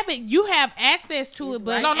just have it. You have access to it,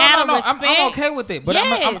 but No. out of I'm respect, okay with it, but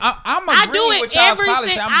yes. I'm I agreeing do it with y'all's every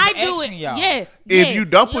policy. si- I'm I just do it. asking y'all. Yes. If yes. you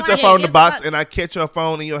don't put your You phone in the ain't- box it's and I catch your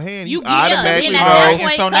phone in your hand, you You get it. automatically Then at know. that And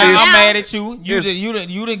point, so cut now it I'm out. mad at you. You Yes. done got I you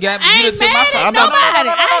done ain't took my mad phone. at No, nobody.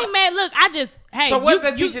 no, I ain't mad. Look, I just So what if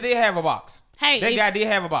the teacher did have a box? Hey, That if- guy did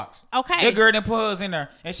have a box. Okay. That girl didn't put hers in there,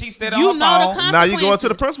 and she stayed on You her know the phone. consequences. Now you go into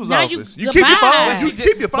the principal's Now office. You keep your goodbye. phone. You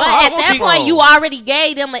keep your phone. But I at don't want that your point, phone. you already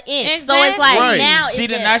gave them an inch, so it's like Right. now She it's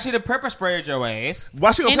did that- not. She done pepper sprayed your ass.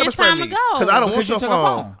 Why she gonna And pepper it's spray time me? to go. Because I don't Because want you your took a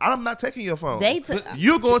phone. phone. I'm not taking your phone. They took.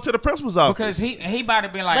 You going to the principal's office. Because he might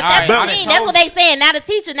have been like, But all that's right, what I I mean. done That's told what they saying. Now the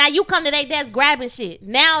teacher. Now you come to their desk grabbing shit.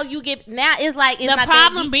 Now you get. Now it's like it's The not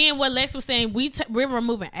problem that being what Lex was saying, we're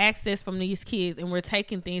removing access from these kids and we're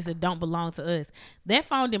taking things that don't belong to us. That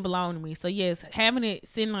phone didn't belong to me. So yes, having it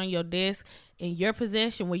sitting on your desk in your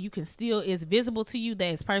possession where you can still is visible to you, that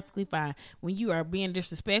is perfectly fine. When you are being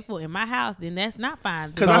disrespectful in my house, then that's not fine.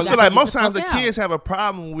 Because So I you feel gotta like get most times fuck the out. kids have a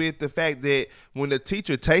problem with the fact that when the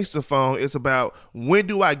teacher takes the phone, it's about when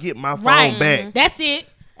do I get my phone right back. That's it.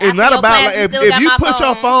 It's After not your about class, like, you if still got you my put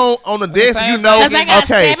your phone on the desk, same you know, thing. 'Cause I got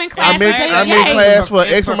okay, 7 classes I'm a in day. class for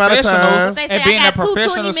It's X amount of professionals. time. They And say being I a got 20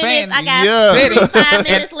 professional minutes. I got Yeah. setting, 5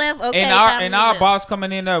 minutes and- left. Okay, and 5 our minutes left. boss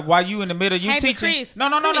coming in there while you in the middle, you Hey, but teaching. Chris, No.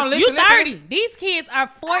 Chris, Listen, you 30. listen. These kids are I don't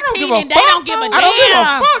 14 give a and they fuck. don't give a damn. I don't give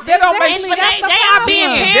a fuck. That don't make And sense. they are being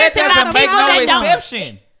That parented by doesn't make people no that don't.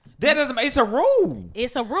 exception. That doesn't. It's a rule.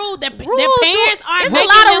 It's a rule that their Rules, parents aren't It's a making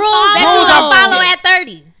lot of them rules that you follow. don't follow at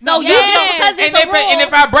 30. So you Yes. know because it's And a if, rule. and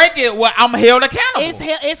if I break it, well, I'm held accountable.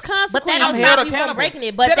 It's consequences. But that I'm don't held stop you from accountable. breaking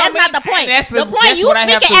it. But That that's don't not mean- the point. that's The point that's you what I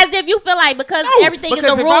have speaking to- as if you feel like because No, everything in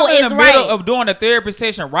because the if rule I'm in is the middle right. of doing a therapy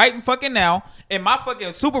session right fucking now, and my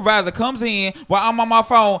fucking supervisor comes in while I'm on my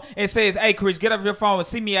phone and says, "Hey, Chris, get off your phone and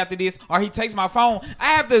see me after this," or he takes my phone, I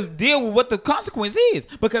have to deal with what the consequence is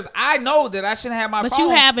because I know that I shouldn't have my But phone.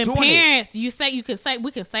 you having doing it. parents,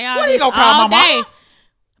 we can say all What, this he gonna call all my day. mama?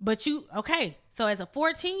 But okay. So as a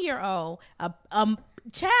 14-year-old, a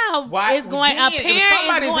child Why, is going. Jen, A parent if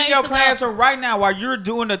somebody's is going in your to classroom right now while you're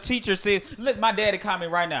doing the teacher says, "Look, my daddy called me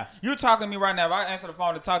right now. You're talking to me right now. If I answer the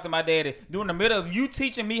phone to talk to my daddy, during the middle of you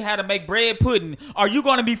teaching me how to make bread pudding, are you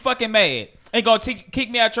going to be fucking mad and go kick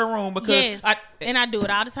me out your room because Yes, and I do it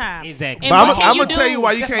all the time. Exactly. And But what can I'm you gonna tell do? you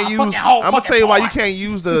why you That's can't my use. fucking whole I'm gonna tell you why you fucking can't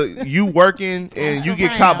use the you working and you get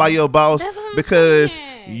Right. caught by your boss That's what I'm because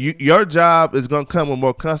saying. your job is gonna come with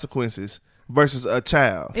more consequences versus a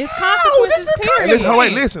child. It's consequences. period. Listen, hold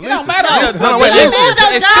on, listen, It don't listen, matter. listen, hold on, wait, Listen, listen,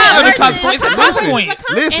 listen. It's Job still the versus consequence. the The consequence.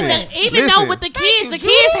 listen, And even listen. though with the kids, the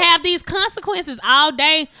kids have these consequences all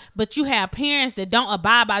day, but you have parents that don't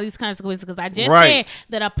abide by these consequences. Because I just Right. said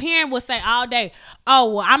that a parent would say all day, "Oh,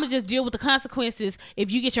 well, I'm gonna just deal with the consequences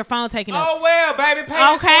if you get your phone taken up." Oh well, baby, pay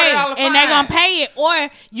this Okay, $40 and they're gonna fine. pay it, or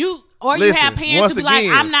you Listen, have parents once who be like,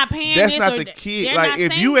 again, "I'm not paying that's this." not or the th- kid. they're Like not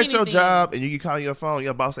if saying you at your anything. job and you get called on your phone,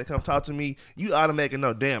 your boss say come talk to me, you automatically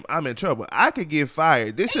know, damn, I'm in trouble. I could get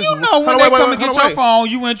fired. This is You know hold when on, they wait, come wait, and get hold on, your wait. phone,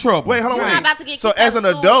 you in trouble. Wait, hold on, You're wait. not about to get So kicked as out an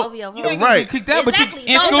of school adult, over your You phone. ain't gonna right? get kicked out, but you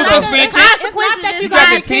Exactly. in So school it's not suspension. It's not that you You got got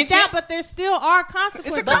kicked detention. out, but there still are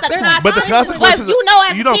consequences. But the They're not But the consequences, But you know,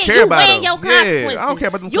 as you a don't kid, care you about weighing them. your Yeah, consequences. I don't care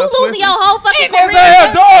about them You consequences. losing your whole fucking And as career. an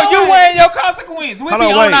adult, you weighing your consequence. We Hold be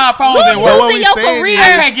on, on wait. our phones You and Well, what work. we losing your saying career,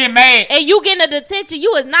 I can't get mad. and you getting a detention.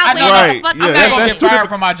 You is not I weighing know. Right, the fucking yeah, I'm that's- not gonna that's get two fired different-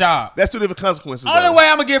 from my job. That's two different consequences. Only though. way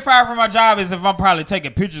I'm gonna get fired from my job is if I'm probably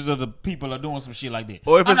taking pictures of the people are doing some shit like that.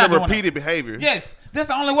 Or if I'm it's a not doing repeated behavior. that. Yes, that's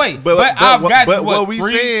the only way. But I've got what we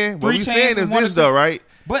saying is this though, right?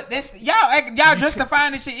 But that's y'all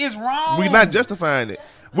justifying this shit is wrong. We're not justifying it.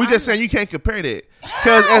 We just saying you can't compare that.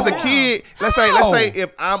 Because as a kid, let's say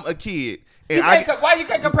if I'm a kid and Why you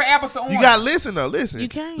can't compare apples to oranges? you gotta listen though, listen. You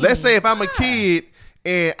can't. Let's say if I'm a kid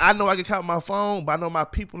and I know I can count my phone, but I know my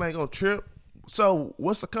people ain't gonna trip. So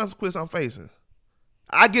what's the consequence I'm facing?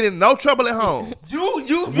 I get in no trouble at home.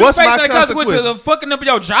 You What's my facing the consequences consequence? of fucking up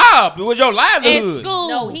your job with your In livelihood. school.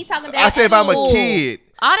 No, he talking about I said if I'm a school. kid.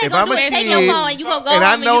 All they If gonna I'm do a is take kid, your phone and you gonna go And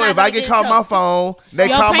home I and know you're not if I gonna get in called my trouble. phone, they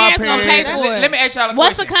Your call my parents gonna pay parents. for it. Let me ask y'all a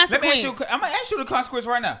What's the question. Let me ask you. consequence? I'm gonna ask you the consequence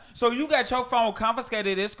right now. So you got your phone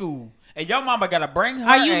confiscated at school, and your mama gotta bring her.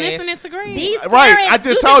 Are you ass. listening to Green? These Right, parents, I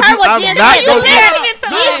just you told heard you what I'm Jen not said. gonna These get- parents, Are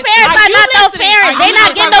these you parents are not those listening? parents. They I'm not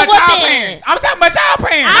talking getting no about y'all whooping. parents. I'm talking about y'all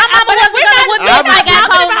parents. My mama wasn't gonna whoop me if I got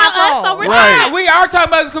called on my phone. So we're Right. We are talking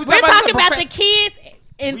about. We're talking about the kids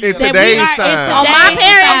In that today's we are time. in Oh, my today's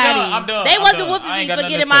parents. society. I'm done. They I'm wasn't done. whooping I me ain't got for nothing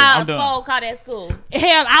getting to say. my I'm done. phone caught at school.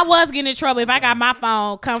 Hell, I was getting in trouble if I got my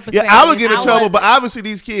phone confiscated. Yeah, I would get in I trouble, wasn't. but obviously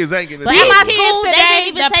these kids ain't getting in But These at my trouble. kids school, they today, didn't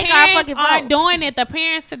even the take our parents fucking aren't phones. doing it. The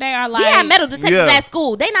parents today are like, We had metal detectors Yeah. at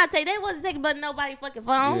school. They wasn't taking but nobody fucking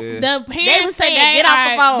phone. Yeah. the parents was saying, today "Get off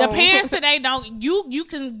the are, phone." the parents today don't. You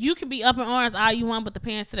can be up in arms all you want, but the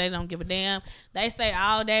parents today don't give a damn. They say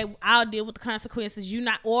all day, I'll deal with the consequences. You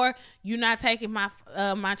not taking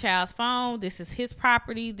my child's phone. This is his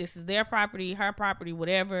property. This is their property, her property,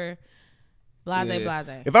 whatever. Blase, Yeah.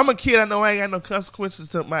 blase. If I'm a kid, I know I ain't got no consequences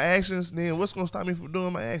to my actions. Then what's gonna stop me from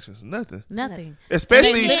doing my actions? Nothing. Nothing.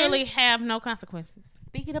 Especially They literally have no consequences.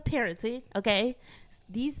 Speaking of parenting, okay,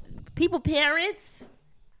 these people parents.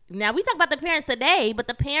 Now we talk about the parents today, but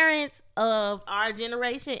the parents of our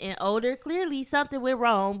generation and older, clearly something went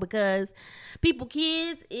wrong because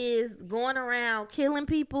kids is going around killing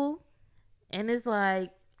people, and it's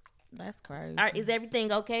like, That's crazy. is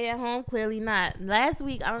everything okay at home? Clearly not. Last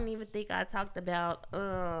week, I don't even think I talked about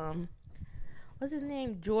what's his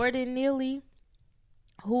name, Jordan Neely,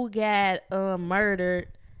 who got murdered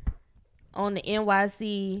on the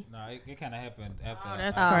NYC. No, it kind of happened after. Oh,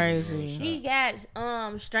 that's crazy. He got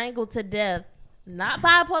strangled to death, not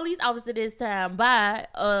by a police officer this time, by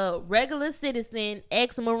a regular citizen,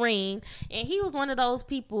 ex-Marine, and he was one of those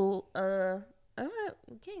people.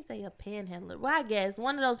 We can't say a panhandler. Well, I guess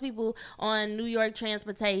one of those people on New York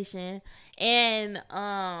transportation, and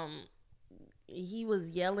he was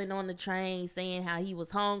yelling on the train, saying how he was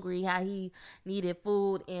hungry, how he needed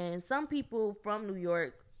food, and some people from New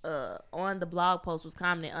York on the blog post was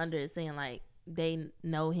commenting under it saying like they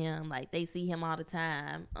know him, like they see him all the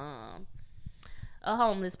time, a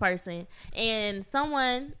homeless person, and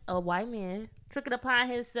someone, a white man, took it upon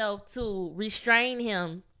himself to restrain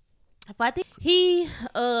him. I think he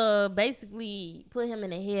basically put him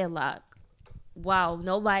in a headlock while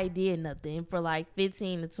nobody did nothing for like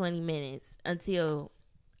 15 to 20 minutes until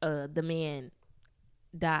the man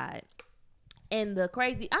died. And I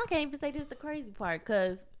can't even say this is the crazy part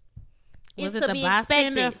because Was it's it to the be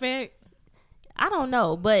bystander expected. effect? I don't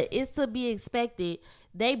know, but it's to be expected.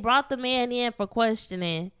 They brought the man in for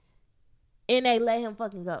questioning and they let him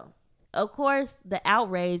fucking go. Of course, the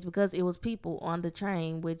outrage, because it was people on the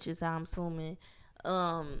train, which is how I'm assuming,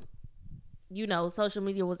 social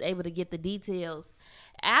media was able to get the details.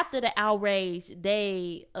 After the outrage,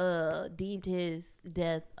 they deemed his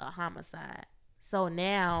death a homicide. So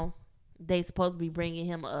now they supposed to be bringing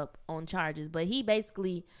him up on charges. But he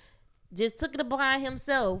basically just took it upon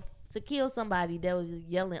himself to kill somebody that was just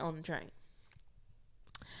yelling on the train.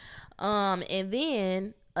 And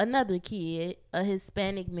then another kid, a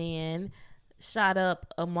Hispanic man, shot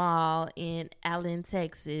up a mall in Allen,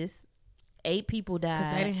 Texas. 8 people died.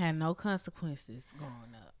 Because they didn't have no consequences growing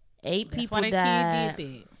up. 8 That's people why that died. kid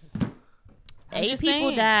did that. 8 just people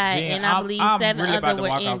saying. died, Jen, and I believe I'm 7 really about other to were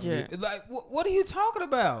walk off injured. of it. Like, what are you talking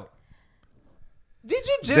about? Did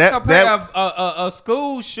you just That- compare that- a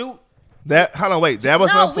school shoot? Hold on, wait. That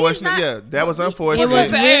was No, we unfortunate. not- Yeah, that was It unfortunate.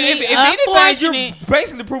 was really if anything, you're unfortunate.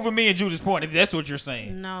 basically proving me and Judas' point. If that's what you're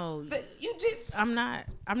saying, No, you just I'm not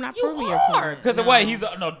you proving your are point. because No. the way he's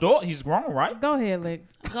an adult, he's grown, right? Go ahead, Lex.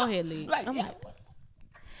 Go ahead, Lee. Like, yeah.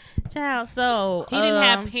 Child, so He didn't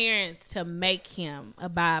have parents to make him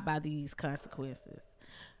abide by these consequences.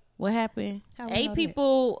 What happened? How we 8 know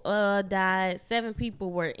people died, 7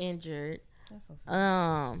 people were injured. that? That's so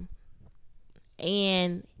sad.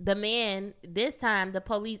 And the man, this time the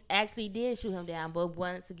police actually did shoot him down. But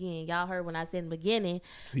once again, y'all heard when I said in the beginning,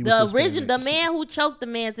 He was Hispanic. the man who choked the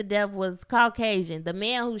man to death was Caucasian. The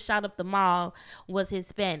man who shot up the mall was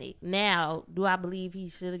Hispanic. Now, do I believe he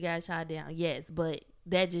should have got shot down? Yes, but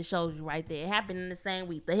that just shows you right there. It happened in the same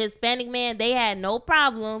week. The Hispanic man, they had no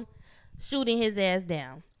problem shooting his ass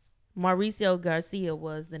down. Mauricio Garcia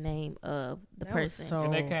was the name of the That was person. so-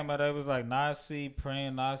 And they came out, they was like Nazi,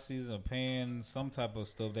 praying Nazis and paying some type of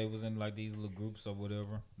stuff. They was in like these little groups or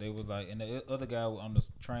whatever. They was like, and the other guy on the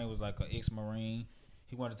train was like an ex-Marine.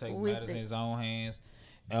 He wanted to take matters in his own hands,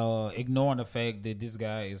 ignoring the fact that this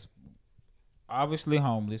guy is obviously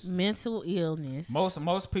homeless. Mental illness.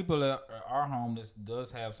 Most people that are homeless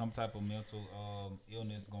does have some type of mental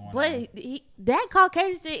illness going on. But that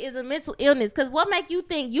Caucasian shit is a mental illness. Because what make you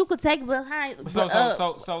think you could take behind?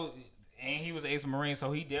 So, and he was an ex-Marine,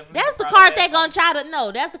 so he definitely. That's the card they gonna try to.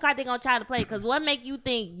 No, that's the card they gonna try to play. Because what make you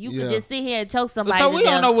think you could just sit here and choke somebody? So we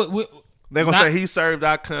don't know what. They're gonna say he served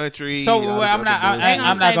our country. So I'm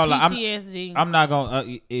not gonna lie. PTSD. I'm not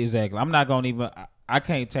gonna exactly. I'm not gonna even. I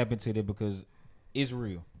can't tap into that because it's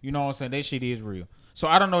real. You know what I'm saying? That shit is real. So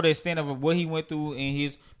I don't know the extent of what he went through in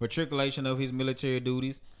his matriculation of his military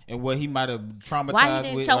duties and what he might have traumatized. Why he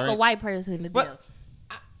didn't with, choke a white person to death?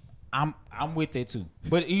 I'm with that too.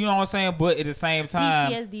 But you know what I'm saying? But at the same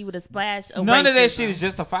time, PTSD with a splash of none of that racism. shit is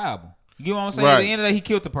justifiable. You know what I'm saying? Right. At the end of the day, he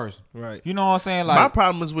killed the person. Right. You know what I'm saying? Like my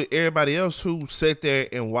problem is with everybody else who sat there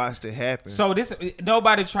and watched it happen. So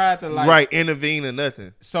nobody tried to intervene or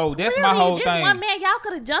nothing. So that's really, my whole this thing. One man, y'all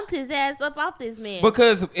could have jumped his ass up off this man.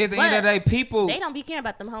 Because at the end of the day, people they don't be caring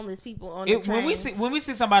about them homeless people on the train. When we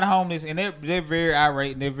see somebody homeless and they're very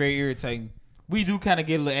irate and they're very irritating, we do kind of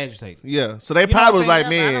get a little agitated. Yeah, so they probably was like,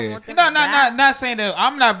 man, not saying that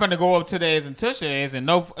I'm not gonna go up to their ass and touch their ass and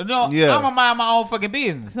no, I'm gonna mind my own fucking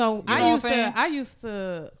business. So you know I used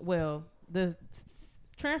to the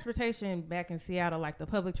transportation back in Seattle, like the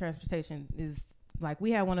public transportation is like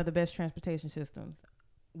we have one of the best transportation systems.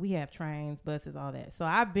 We have trains, buses, all that. So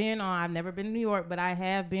I've never been to New York, but I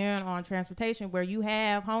have been on transportation where you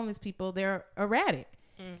have homeless people. They're erratic.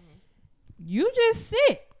 Mm-hmm. You just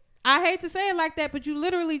sit. I hate to say it like that, but you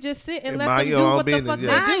literally just sit and let them do what the fuck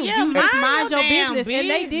they do. You just mind your business. And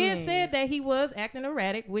they did say that he was acting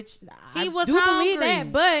erratic, which I do believe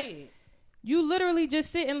that. But you literally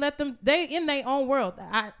just sit and let them. They in their own world.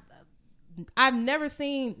 I've never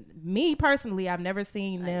seen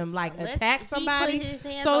them like attack somebody.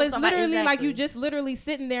 So it's literally like you just literally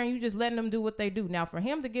sitting there and you just letting them do what they do. Now for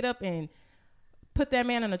him to get up and put that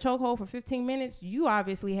man in a chokehold for 15 minutes, you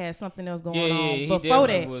obviously had something else going on before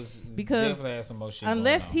that. Because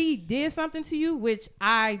unless he did something to you, which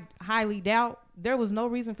I highly doubt, there was no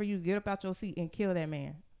reason for you to get up out your seat and kill that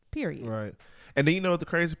man. Period. Right. And then you know what the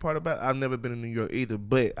crazy part about? I've never been in New York either,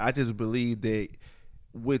 but I just believe that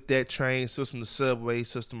with that train system, the subway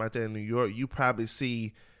system out there in New York, you probably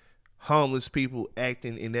see homeless people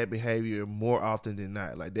acting in that behavior more often than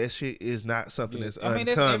not. Like that shit is not something that's uncommon.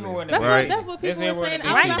 That's everywhere. That's what people were saying.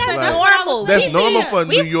 Right, that's normal. That's normal for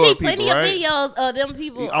New York people, right? We see plenty of videos of them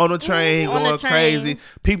people on the train going crazy.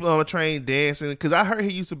 People on the train dancing. Because I heard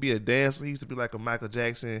he used to be a dancer. He used to be like a Michael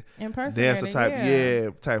Jackson dancer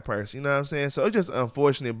type person. You know what I'm saying? So it's just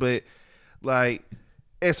unfortunate. But like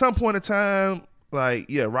at some point in time, like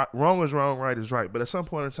wrong is wrong, right is right. But at some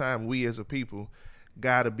point in time, we as a people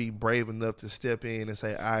gotta be brave enough to step in and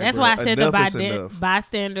say, "All right, that's why I said the bystander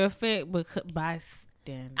effect."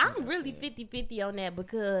 Bystander. I'm really 50-50 on that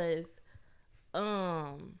because,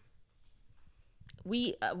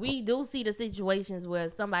 we do see the situations where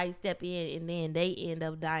somebody step in and then they end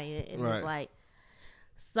up dying, and it's like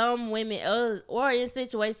some women, or in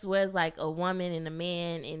situations where it's like a woman and a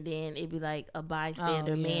man, and then it'd be like a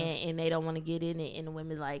bystander man, and they don't want to get in it, and the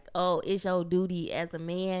women like, oh, it's your duty as a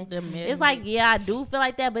man. It's like, I do feel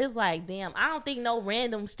like that, but it's like, damn, I don't think no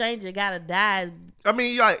random stranger gotta die. I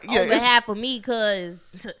mean, on behalf of me,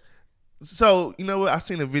 cause. So you know what? I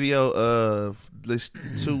seen a video of this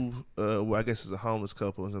two, well, I guess it's a homeless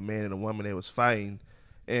couple. It's a man and a woman. They was fighting,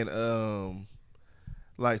 and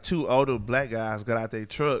like two older black guys got out their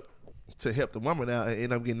truck to help the woman out and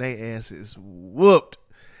end up getting their asses whooped.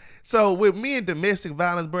 So with me and domestic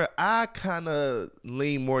violence, bro, I kind of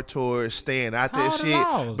lean more towards staying out that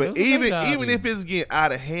shit. But even if it's getting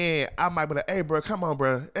out of hand, I might be like, hey, bro, come on,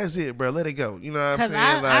 bro. That's it, bro. Let it go. You know what I'm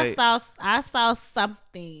saying? I saw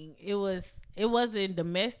something. It wasn't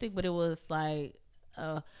domestic, but it was like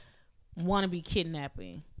wannabe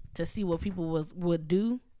kidnapping to see what people would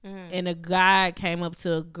do. Mm-hmm. And a guy came up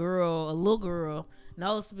to a little girl,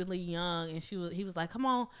 noticeably young, and he was like, "Come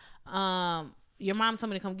on, your mom told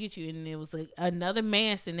me to come get you." And it was another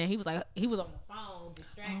man sitting there. He was on the phone,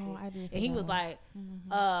 distracted, and he was like,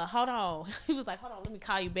 "Hold on." He was like, "Hold on, let me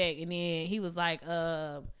call you back." And then he was like,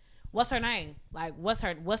 "What's her name? Like, what's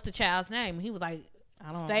the child's name?" And he was like,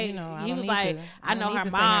 I know her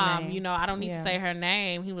mom. I don't need to say her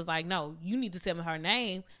name. He was like, no, you need to tell me her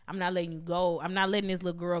name. I'm not letting you go. I'm not letting this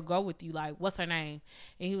little girl go with you. Like, what's her name?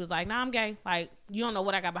 And he was like, no, I'm gay. Like, you don't know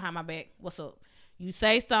what I got behind my back. What's up? You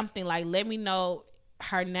say something like, let me know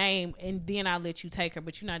her name, and then I'll let you take her.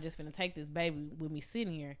 But you're not just gonna take this baby with me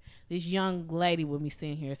sitting here, this young lady with me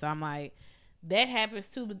sitting here. So I'm like, that happens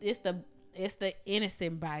too. But it's it's the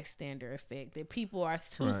innocent bystander effect that people are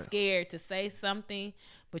too scared to say something,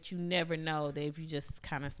 but you never know that if you just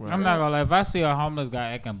kind of. I'm not gonna lie. If I see a homeless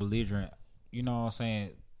guy acting belligerent, you know what I'm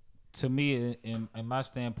saying. To me, in my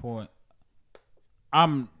standpoint,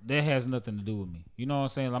 that has nothing to do with me. You know what I'm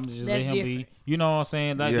saying? I'm just let him be. You know what I'm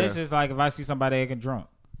saying? Like that's just like if I see somebody acting drunk.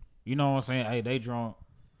 You know what I'm saying? Hey, they drunk.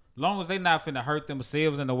 Long as they not finna hurt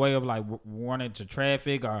themselves in the way of like warning to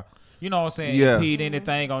traffic or you know what I'm saying, impede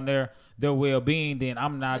anything on their well-being, then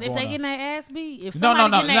I'm not going. If they getting their ass beat, if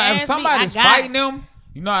somebody's fighting them,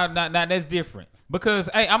 you know, that's different. Because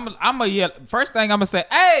hey, I'm a yell. First thing I'm gonna say,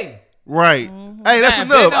 hey. Right. Hey, that's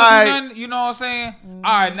enough. All right. You know what I'm saying?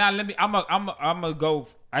 All right, now let me. I'm gonna go.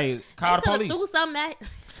 Hey, call the police. Do something.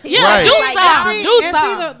 Yeah, do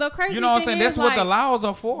something. The crazy you know what I'm saying? That's what the laws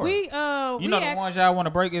are for. We you know the ones y'all want to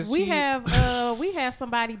break is we have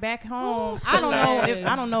somebody back home. I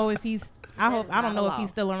don't know if he's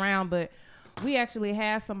still around, but we actually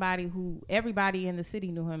had somebody who everybody in the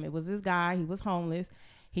city knew him. It was this guy. He was homeless.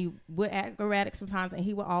 He would act erratic sometimes, and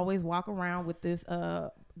he would always walk around with this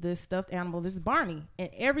stuffed animal, this Barney, and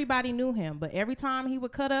everybody knew him. But every time he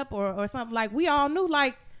would cut up or something, like we all knew,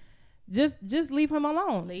 like just leave him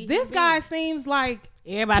alone. This guy seems like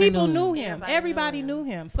people knew him. Everybody knew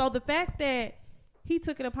him. So the fact that he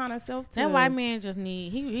took it upon himself to that white man just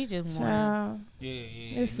need he just want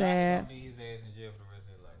it's sad.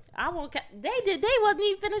 I won't. They wasn't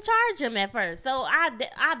even finna charge him at first, so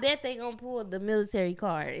I bet they gonna pull the military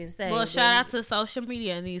card and say. Well, shout out to social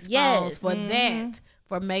media and these phones for that,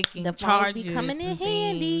 for making the charges be coming in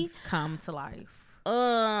handy come to life.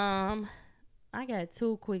 I got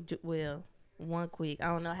two quick. Well, one quick. I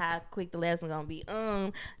don't know how quick the last one gonna be.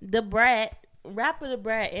 The rapper the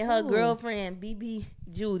Brat and her girlfriend BB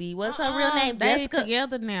Judy. What's her real name? They Jessica.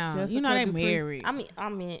 Together now. Jessica, you know they married. I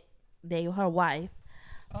mean they her wife.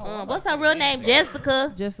 What's her real name?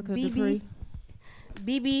 Jessica Dupree.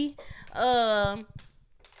 BB.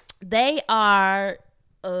 They are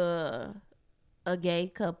a gay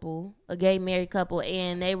couple, a gay married couple,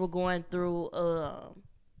 and they were going through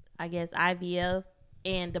I guess IVF.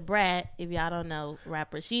 And the Brat, if y'all don't know,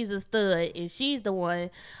 rapper, she's a stud, and she's the one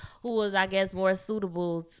who was, I guess, more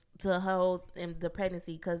suitable to hold in the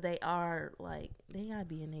pregnancy because they are like they gotta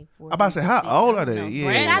be in their 40s. I'm about to say, how old are they? Yeah,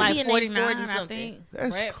 Brat, gotta like be in 49, 40 I think.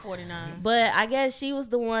 Brat 49. But I guess she was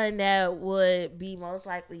the one that would be most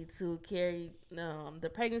likely to carry the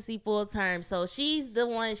pregnancy full term. So she's the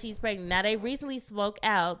one. She's pregnant now. They recently spoke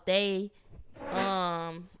out.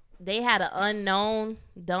 They had an unknown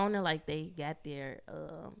donor, like they got their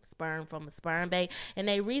sperm from a sperm bank, and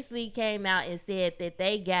they recently came out and said that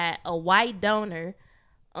they got a white donor,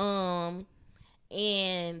 and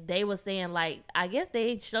they were saying, like, I guess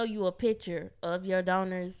they show you a picture of your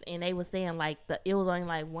donors, and they were saying like it was only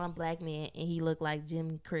like one black man, and he looked like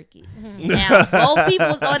Jimmy Cricket. Now both people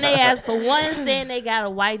was on their ass for one saying they got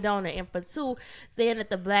a white donor, and for two saying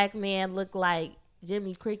that the black man looked like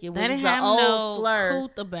Jimmy Cricket, which is an old slur.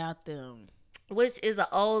 Truth about them, which is an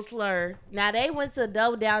old slur. Now they went to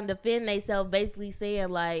double down and defend themselves, basically saying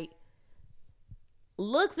like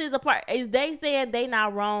looks is a part. Is they saying they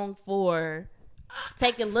not wrong for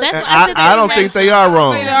taking looks? I don't think they are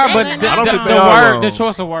wrong. They are, but I don't think they are wrong. The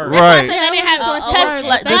choice of words, right? We all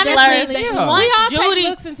take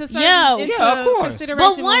looks into certain, of course. consideration.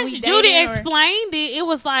 But once Judy explained it, it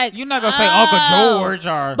was like you're not gonna say Uncle George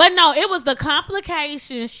or. But no, it was the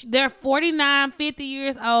complications. They're 49, 50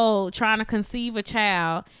 years old trying to conceive a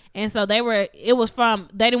child, and so they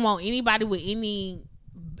didn't want anybody with any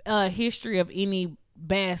history of any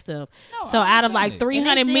bad stuff. So out of like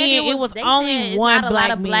 300 men, it was only one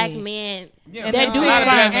black man. Yeah, they do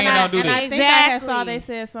that. And I think I saw they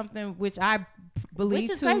said something which I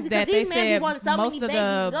believe too, that they said most of the most of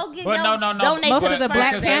the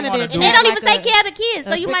black candidates, and they don't even take care of the kids,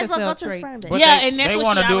 so you might as well go to the sperm bank. Yeah, and that's they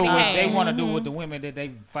what she do. Had. They want to do with the women that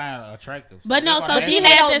they find attractive. But no, so she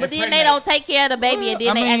had this. Then they don't take care of the baby, and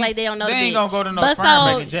then they act like they don't know the bitch. They ain't gonna go to no sperm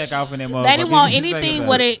bank and jack off in them. They didn't want anything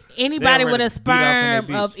with anybody with a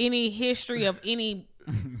sperm of any history of any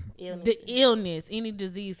illness, any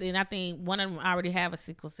disease, and I think one of them already have a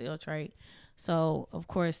sickle cell trait. So of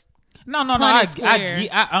course. No.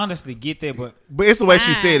 I honestly get that, but it's the way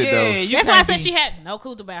she said it though. That's why I said she had no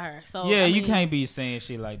clue about her. So you can't be saying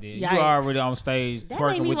shit like that. Yikes. You already on stage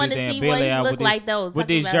twerking with this damn belly out with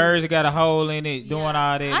this jersey got a hole in it, doing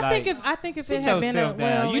all that. I think if it had been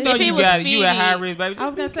you a high risk baby. I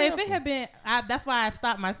was gonna say if it had been, that's why I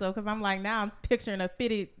stopped myself because I'm like now I'm picturing a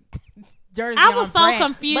fitted jersey. I was so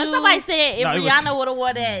confused. But somebody said if Rihanna would have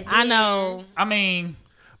wore that, I know. I mean.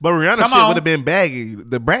 But Rihanna Come shit on. would have been baggy.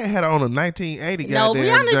 The Brat had on a 1980 No, goddamn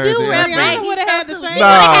Rihanna jersey. do wear I feel. baggy would've had the stuff, too. same- She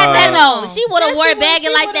would have had that Nah. on. She would have Yeah, wore she it baggy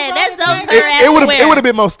would've- like she that. would've That's rolled it something back. her ass It would wear. have. It would have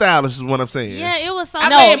been more stylish. Is what I'm saying. Yeah, it was so. I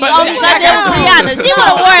No, mean, but- only because it was Rihanna. She would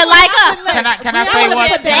have wore it like her. Can I say Rihanna one?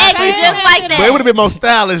 put Can I that say Baggy back. just something? like But it would that. have been more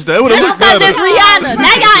stylish though. It would have looked Because better. it's Rihanna.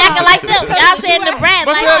 Now y'all acting like them. Y'all saying the brand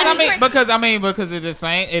like Because at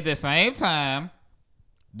the same time,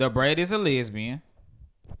 the Brat is a lesbian.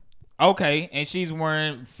 Okay, and she's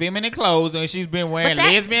wearing feminine clothes, and she's been wearing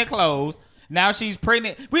lesbian clothes. Now she's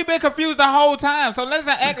pregnant. We've been confused the whole time, so let's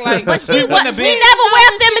not act like. But she wouldn't have never been-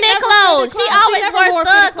 wear feminine clothes. She She always never wore wore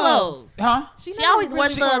stud fitted clothes. Huh? She always wore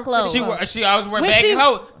stud clothes. She always wear When baggy she-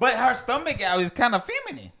 clothes, but her stomach out is kind of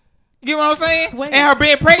feminine. You get what I'm saying? Wait. And her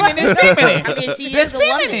being pregnant is feminine. I mean, she That's is a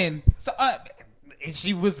woman. feminine. So, and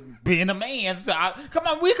she was being a man. So come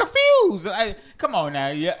on, we're confused. Come on now,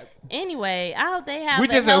 yeah. Anyway, I hope they have. We a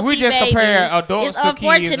just healthy compare baby. adults It's to kids.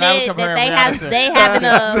 unfortunate Now we that compare they Rihanna having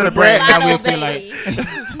a to the Brat. Now we mulatto feel baby.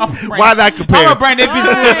 like Why not compare? I'm gonna bring this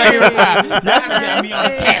before every time. Y'all gonna have me on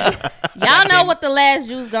the camera. Y'all know what the last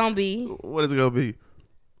juice gonna be. What is it gonna be?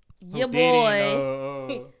 Your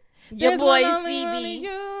boy, your boy CB.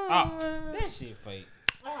 Oh, that shit fake.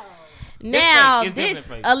 Now It's this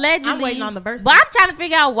definitely fake. allegedly, I'm waiting on the verses. but I'm trying to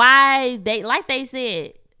figure out why they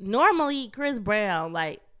said. Normally, Chris Brown,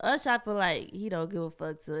 like Usher, I feel like he don't give a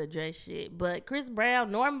fuck to address shit. But Chris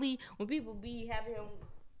Brown, normally when people be having him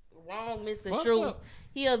wrong, misconstrued, up.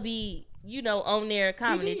 he'll be on there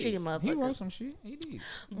commenting, treating motherfuckers. He wrote some shit. He did.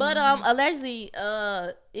 But allegedly,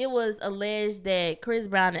 it was alleged that Chris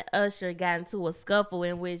Brown and Usher got into a scuffle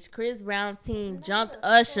in which Chris Brown's team jumped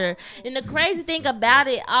Usher. And the crazy thing about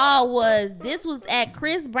it all was this was at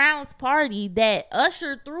Chris Brown's party that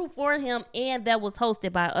Usher threw for him and that was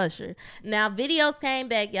hosted by Usher. Now videos came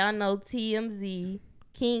back. Y'all know TMZ,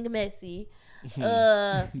 King Messi.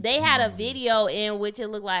 They had a video in which it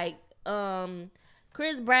looked like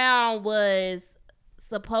Chris Brown was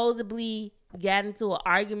supposedly got into an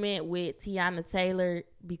argument with Tiana Taylor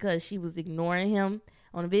because she was ignoring him.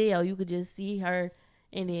 On the video, you could just see her,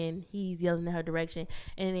 and then he's yelling in her direction,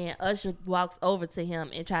 and then Usher walks over to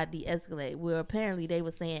him and tried to de-escalate. Well, apparently they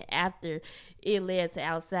were saying after it led to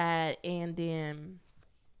outside, and then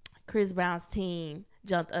Chris Brown's team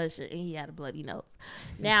jumped Usher and he had a bloody nose.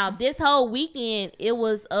 Now this whole weekend it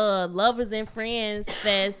was Lovers and Friends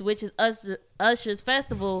Fest, which is Usher's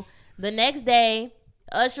festival. The next day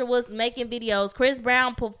Usher was making videos. Chris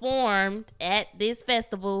Brown performed at this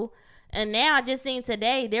festival, and now I just seen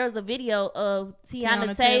today there was a video of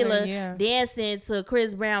Tiana Taylor dancing to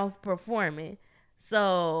Chris Brown performing.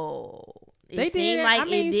 So They it did seemed it. like I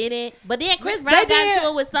mean, it didn't. But then Chris they Brown got did. into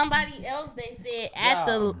it with somebody else. They said at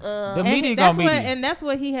The the media gonna be. And that's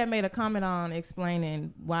what he had made a comment on,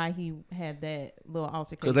 explaining why he had that little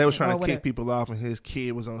altercation. Because they was trying or to whatever. kick people off, and his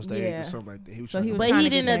kid was on stage Yeah. or something like that. He was So trying he to was but trying he to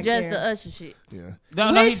get didn't back address there. the Usher shit. yeah.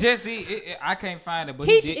 No, he Which- just I can't find it, but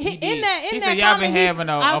He he in did. that He in said that y'all been comment, he's- having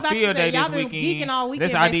I a was about to field say, day y'all this been weekend. geeking all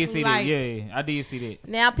weekend, I did see basically, that. like- Yeah, I did see that.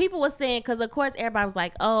 Now people were saying, because of course everybody was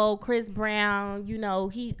like, "Oh, Chris Brown,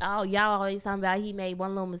 y'all always talking about he made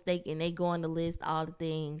one little mistake," and they go on to list all the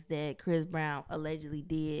things that Chris Brown allegedly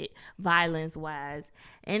did violence wise.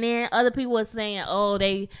 And then other people were saying,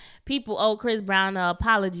 people owe Chris Brown an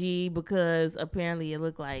apology because apparently it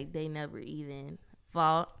looked like they never even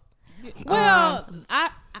fought. Well,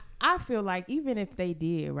 I feel like even if they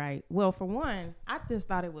did, right? Well, for one, I just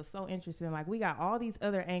thought it was so interesting. Like, we got all these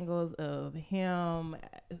other angles of him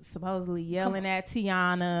supposedly yelling at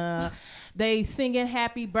Tiana. They singing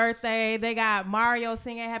happy birthday. They got Mario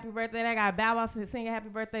singing happy birthday. They got Bow Wow singing happy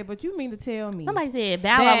birthday. But you mean to tell me Somebody said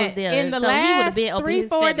Bow Wow was there, in the so he would have last been open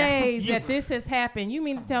 3-4 his days that this has happened, you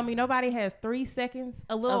mean to tell me nobody has 3 seconds,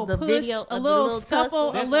 a little the push, video, a of the little little scuffle, tussle?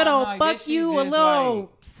 a That's why little I'm like, that fuck shit you, a just little like-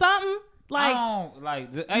 something? Like, I don't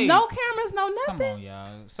like. Hey, no cameras, no come nothing. on, y'all.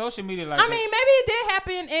 Social media like. I mean, maybe it did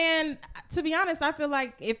happen, and to be honest, I feel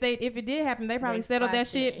like if it did happen, they probably They settled that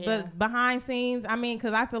squashed it, shit. yeah. But behind scenes, I mean,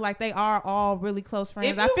 because I feel like they are all really close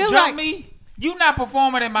friends. if I you feel jump like me, you not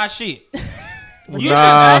performing in my shit. You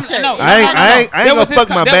Nah, Usher. no, I ain't That gonna was his fuck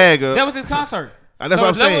my bag up. That was his concert. That's what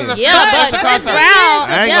I'm that saying. was a Yeah, that's but a Chris concert. Brown,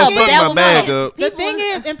 I ain't yeah, gonna but fuck that my was bag like, up. the thing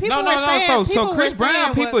is, and people No. were saying, So people Chris were Brown,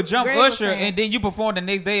 saying people what jump Greg was Usher, saying. and then you perform the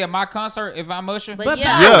next day at my concert if I'm Usher. But But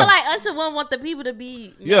yeah, I yeah. feel like Usher wouldn't want the people to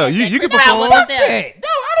be. Yeah, mad you- that you can Chris Brown perform. wasn't Fuck there. that. No,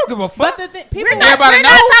 I don't give a fuck. But people We're were- not Everybody know?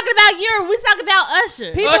 talking about you. We're talking about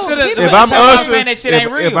Usher. People- Usher, people If were I'm saying- Usher, saying that shit ain't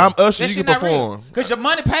if real. I'm Usher, That you shit can not real. perform. Cause your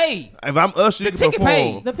money paid. If I'm Usher, you The can ticket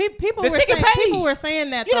perform. paid. The people The were ticket saying paid. people were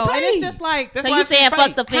saying that You though, and it's paid. just like That's So why you shit saying fake.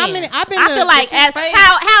 fuck the fans? How many- I've been I to- feel like the shit as fake.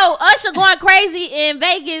 how Usher going crazy in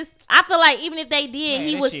Vegas. I feel like even if they did, Man,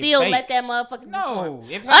 he that would shit still fake. let that motherfucker. No,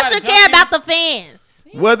 if somebody Usher jump care in- about the fans.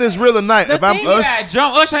 Whether it's real or not, The if I'm thing us,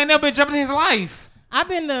 Usher ain't never been jumping in his life. I've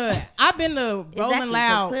been to Rolling Exactly, 'cause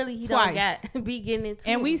Loud clearly he twice. don't got be getting into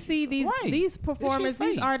And it. we see these Right. performers, This shit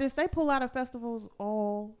these fake. artists, they pull out of festivals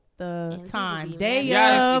all the And time. people be Day mad.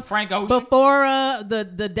 Yeah, of, Frank Ocean. before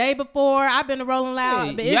the day before. I've been to Rolling Loud.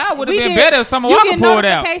 Hey, But y'all would've we been get- better if Summer you Walker get pulled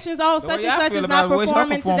out. notifications, oh, The such way and I such feel is about not it, the way y'all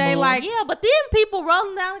performing perform today. was- Like, Yeah, but then people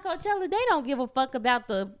rolling down in Coachella, they don't give a fuck about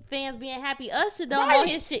the fans being happy. Usher don't know Right.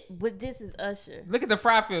 his shit, but this is Usher. Look at the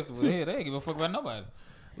Fry Festival. Yeah, they ain't give a fuck about nobody.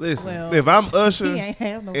 listen, Well, if I'm he Usher ain't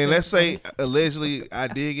have no and let's say festival. allegedly I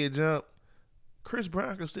did get jumped, Chris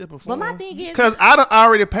Brown can still perform. But my thing is, because I done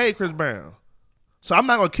already paid Chris Brown, so I'm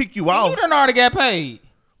not gonna kick you You off. done already got paid.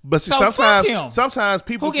 But see, So fuck him. sometimes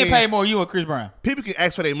people Who get can paid more, you or Chris Brown? people can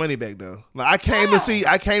ask for their money back though. Like I came to How? see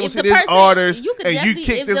If this the person- artist, you could and you definitely-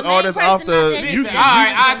 kick if this the main artist person off not the. there, Listen, You, all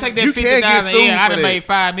right, I'll take that you can't get 50,000 sued in. I for done that. made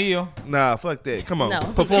 $5 million. Nah, fuck that. Come on, no,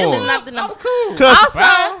 perform. This is not the number. cool. Cause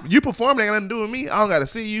Also, you performing ain't got nothing to do with me. I don't gotta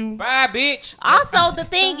see you. Bye, bitch. Also, the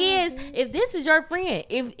thing is, if this is your friend,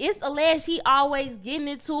 if it's alleged he always getting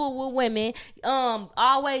into it with women,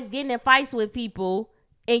 always getting in fights with people,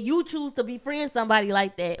 and you choose to befriend somebody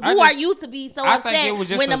like that, I who just- are you to be so I think upset it was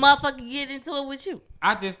just when a- the motherfucker get into it with you?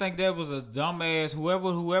 I just think that was a dumbass.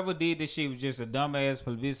 Whoever did this shit was just a dumbass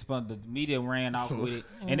participant. The media ran off with it,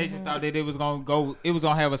 and they just thought that it was gonna go. It was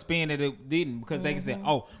gonna have a spin that it didn't because they can say,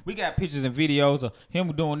 "Oh, we got pictures and videos of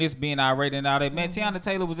him doing this, being irate and all that." Man, Tiana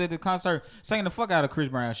Taylor was at the concert singing the fuck out of Chris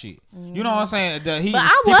Brown shit. You know what I'm saying? He But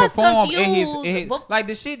I was performed in confused. his like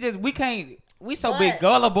the shit. Just we can't. We so But- big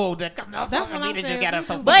gullible that come on That's social what I'm media just saying. got us We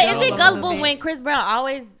so. too But fucking is it gullible. gullible when Chris Brown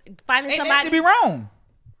always finding It somebody? should be wrong.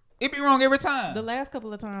 It be wrong every time. The last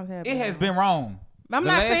couple of times have It has been wrong. I'm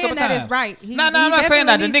The not last saying couple that times. it's right. No, I'm not saying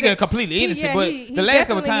that the definitely nigga completely needs innocent, to- but he the last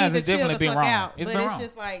couple definitely times needs it's to chill definitely the been fuck wrong. out. It's But been it's wrong.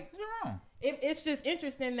 just like It's wrong. it's just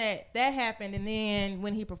interesting that happened, and then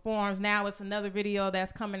when he performs, now it's another video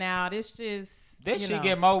that's coming out. It's just That you shit know.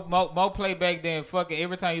 get more playback than fucking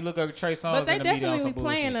every time you look at Trey Songz But they in the media on definitely some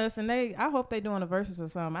playing bullshit. us, and I hope they doing a versus or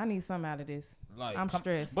something. I need something out of this. Like, I'm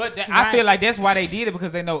stressed. But I feel like that's why they did it,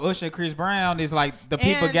 because they know Usher and Chris Brown is like the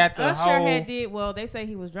people And got the Usher whole. had did well. They say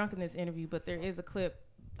he was drunk in this interview, but there is a clip.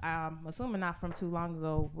 I'm assuming not from too long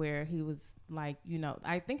ago where he was like,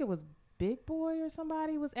 I think it was Big Boy or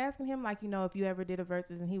somebody was asking him like, if you ever did a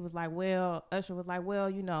versus, and he was like, well, Usher was like, well,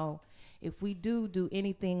 if we do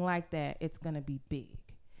anything like that, it's gonna be big.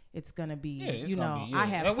 It's gonna be, it's gonna be, I yeah.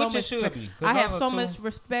 have And so which it much. should be, 'cause I have those so are much two-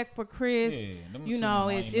 respect for Chris. Yeah, them it's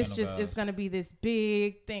monumental just it's guys. gonna be this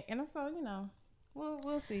big thing, and so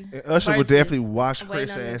we'll see. And Usher would Versus. definitely wash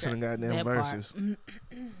Waiting Chris on ass in the that goddamn part. verses.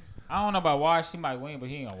 I don't know about Wash. He might win, but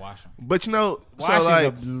he ain't gonna wash him. But Wash so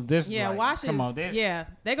like this. Yeah, like, Wash is. Come on, this. Yeah,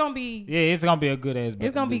 they're gonna be. Yeah, it's gonna be a good ass.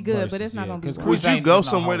 It's gonna be good, but it's not gonna be 'cause right. Chris would you ain't go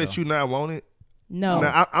just no somewhere hoe, that you not wanted? No.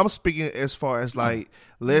 Now, I'm speaking as far as like,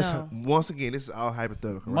 let's No. once again, this is all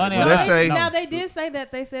hypothetical. Money Right? But on let's it. say No. Now they did say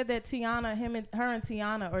that Tiana, her and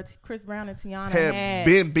Tiana, or Chris Brown and Tiana had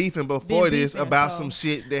been beefing before been this beefing, about so- some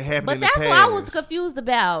shit that happened But in the that's past. what I was confused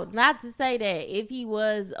about. Not to say that if he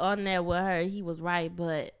was on there with her, he was right.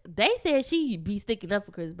 But they said she be sticking up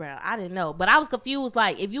for Chris Brown. I didn't know. But I was confused.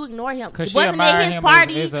 Like, if you ignore him, Cause she wasn't admired it his him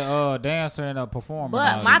party? as a dancer and a performer. and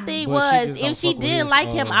But all my that. thing But was, just if don't she fuck with didn't his, like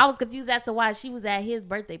him, I was confused as to why she was at his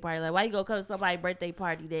birthday party. Like, why you go come to somebody's birthday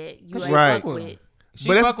party that you 'Cause ain't she Right. fuck with? She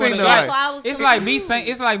But that's fuck the thing with though, it. like- That's why I was It's like me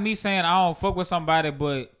confused. saying I don't fuck with somebody,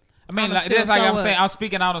 but I mean, I'ma like, still that's like show I'm up. saying I'm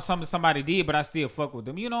speaking out on something somebody did, but I still fuck with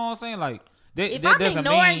them. You know what I'm saying? Like If that I'm doesn't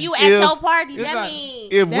ignoring mean, you at if- your party, it's that like-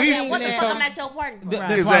 means if That we mean what the that- fuck I'm at your party for? That's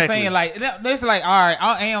what I'm Exactly. saying. Like it's like, all right,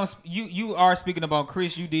 I am. You are speaking about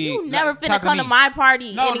Chris. You did. You never like, finna talk come to me. my party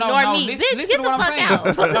and ignore me. Listen, Bitch, listen get to the what fuck I'm saying. out.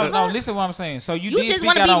 What the No, fuck? listen to what I'm saying. So you You did just speak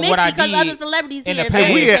want to out be on what I mixed because other did. celebrities in here. the They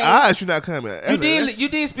past. we say- at odds, you not coming. You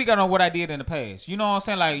did speak out on what I did in the past. You know what I'm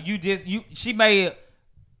saying? Like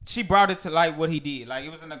she brought it to like what he did. Like it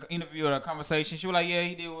was in an interview or a conversation. She was like, yeah,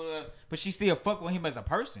 he did, but she still fuck with him as a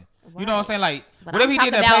person. You know what I'm saying? Like But whatever I'm he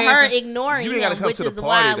did in talking the about her past. ignoring You ain't gotta him, come which to the is party,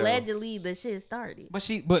 why though. allegedly the shit started. But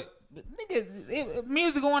nigga,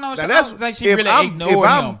 music going on. Now She, that's I was like she if really I'm, ignored if him.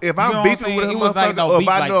 I'm You know what I'm beefing saying? with a It was like motherfucker, no or if beef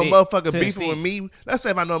I like know a that motherfucker to the beefing with extent. me, let's say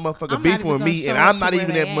if I know a motherfucker I'm not beefing even with gonna me show and up I'm to not where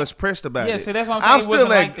even they that at. much pressed about Yeah, it. so that's what I'm saying. I'm It still wasn't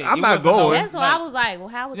like, like that. I'm It not wasn't no- going. That's why I was like, well,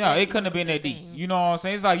 how would Yeah, that it be couldn't have been that deep. anything? You know what I'm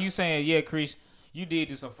saying? It's like you saying, yeah, Chris, you did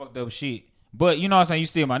do some fucked up shit. But you know what I'm saying? You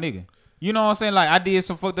still my nigga. You know what I'm saying? Like I did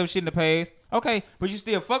some fucked up shit in the past. Okay, but you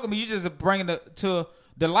still fuck with me. You just bringing it to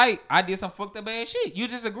the light. I did some fucked up ass shit. You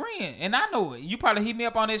just agreeing. And I know it. You probably hit me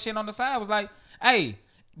up on that shit on the side. I was like, hey,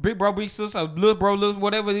 big bro, big sister, little bro, little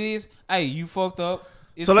whatever it is. Hey, you fucked up.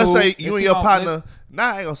 So let's cool. say you Let's and your keep on- partner.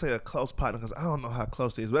 Now I ain't gonna say a close partner because I don't know how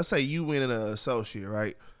close it is. But let's say you went in an associate,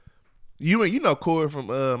 right? You know Corey from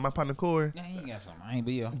my partner Corey. Yeah, he ain't got something. I ain't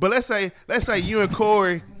be yo. But let's say you and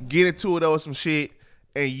Corey get into it over some shit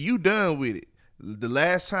and you done with it. The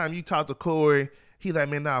last time you talked to Corey, he like,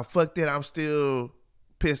 man, nah, fuck that. I'm still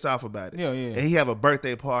pissed off about it. Yeah. And he have a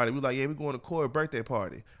birthday party. We like, yeah, we going to Corey's birthday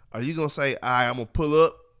party. Are you gonna say, all right, I'm gonna pull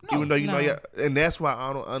up? No, even though you know, no. yeah, and that's why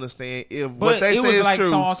I don't understand if But what they it say was is like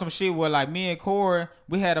true. on some shit where like me and Corey,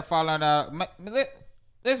 we had a falling out.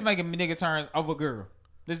 Let's make a nigga turns over girl.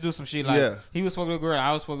 Let's do some shit like he was fucking with a girl,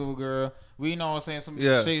 I was fucking with a girl. We know what I'm saying, some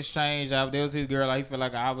shit's changed. There was his girl, like he feel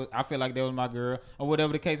like I feel like that was my girl, or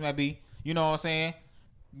whatever the case may be. You know what I'm saying?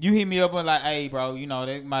 You hit me up and like, hey, bro, you know,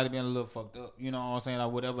 that might have been a little fucked up. You know what I'm saying?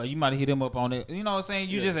 Like, whatever. You might have hit him up on it. You know what I'm saying?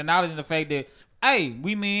 You just acknowledging the fact that, hey,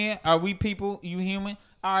 we men, are we people? You human?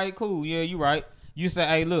 All right, cool. Yeah, you right. You say,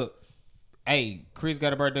 hey, look, hey, Chris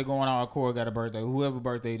got a birthday going on, or Corey got a birthday, whoever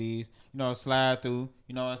birthday it is, you know, slide through.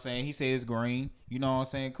 You know what I'm saying? He said it's green. You know what I'm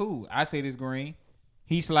saying? Cool. I said it's green.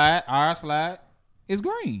 He slide, I slide. It's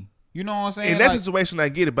green. You know what I'm saying? In that like, situation, I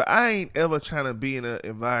get it, but I ain't ever trying to be in an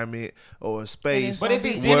environment or a space. but if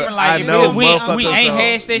it's where different, I like know if we motherfuckers ain't are-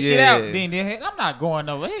 hashed that shit yeah. out, then I'm not going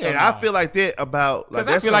over here. And I feel like that about like because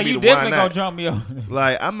I that's feel gonna like be you the why definitely not. gonna jump me over.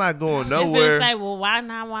 Like I'm not going If they nowhere. say, well, why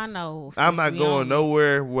not? Why no? I'm not Since we going on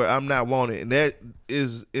nowhere where I'm not wanted, and that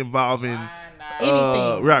is involving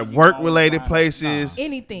Anything. right work related places,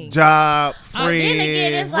 Anything. job, Then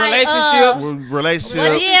again, it's friends, like relationships. relationships.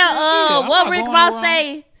 But yeah, I'm what not Rick going Ross nowhere.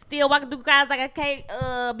 say? Still walking through crowds like I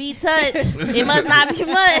can't be touched. It must not be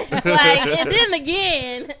much. Like, and then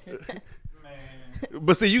again,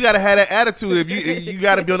 But see, you gotta have that attitude. If you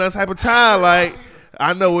gotta be on that type of time. Like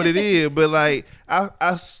I know what it is, but like I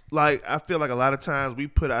feel like a lot of times we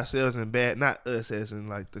put ourselves in bad. Not us as in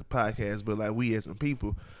like the podcast, but like we as in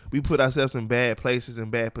people. We put ourselves in bad places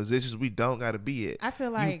and bad positions we don't gotta be at. I feel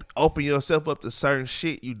You like, open yourself up to certain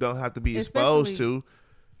shit you don't have to be exposed to.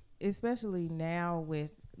 especially now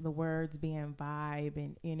with the words being vibe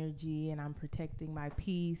and energy, and I'm protecting my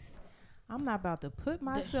peace. I'm not about to put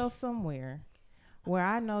myself somewhere where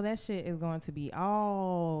I know that shit is going to be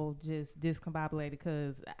all just discombobulated.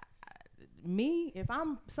 Because me, if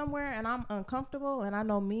I'm somewhere and I'm uncomfortable and I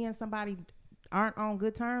know me and somebody aren't on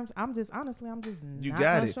good terms, I'm just You not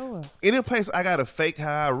got gonna it. show up. Any place I gotta fake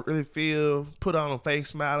how I really feel, put on a fake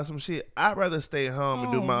smile or some shit, I'd rather stay home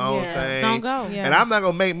and do my own yeah, thing. don't go. Yeah. And I'm not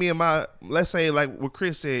gonna make me and my, let's say like what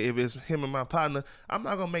Chris said, if it's him and my partner, I'm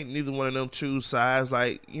not gonna make neither one of them choose sides.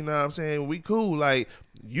 Like, you know what I'm saying? We cool. Like,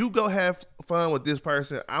 you go have fun with this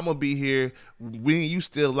person. I'm gonna be here. We you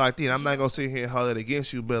still locked in. I'm not gonna sit here and hold it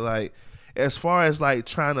against you. But like, as far as like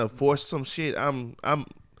trying to force some shit, I'm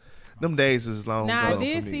them days is long. Now, I gone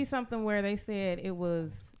did for me. see something where they said it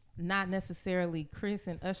was not necessarily Chris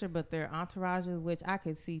and Usher, but their entourages, which I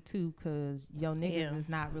could see too, because your niggas Yeah. is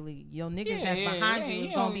not really your niggas Yeah, that's yeah, behind yeah, you is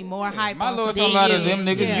you gonna know, be more yeah. hype. My on lord's some a lot of shit. them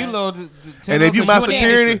niggas. Yeah. You load. And if you my in the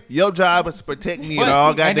security, industry. your job is to protect me But- at all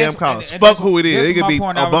and goddamn that's- costs. and Fuck that's- who it is. that's It could my be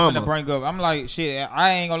point I was finna Obama. bring up. I'm like, shit. I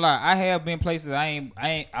ain't gonna lie. I have been places I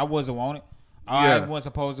wasn't wanted. I Yeah. wasn't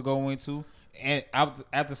supposed to go into. And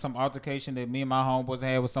after some altercation that me and my homeboys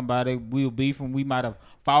had with somebody, we were beefing. We might have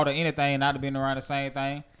fought or anything, not have been around the same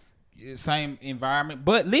thing, same environment.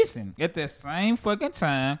 But listen, at the same fucking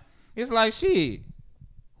time, it's like shit.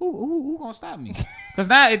 Who gonna stop me? Because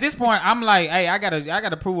now at this point, I'm like, hey, I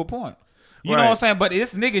gotta prove a point. You know Right. what I'm saying? But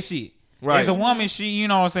it's nigga shit. Right. It's a woman shit. You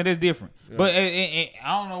know what I'm saying? That's different. But I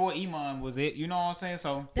don't know what Iman was it. You know what I'm saying?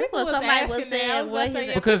 So that's People what was somebody was asking that. I saying. was What gonna say, his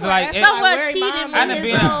yeah, Because, people like, asking, it's- someone where cheated mom with I done is.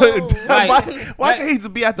 been- No. like- Why can't he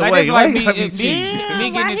just be out the like, way? that's Why like he me- gotta be me- cheating? me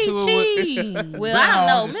getting into it with- Well, I don't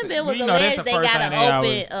know. just- Remember, it was you know, that's alleged the they first got thing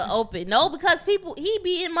they an open. No, because he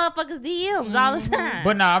be in motherfuckers DMs all the time.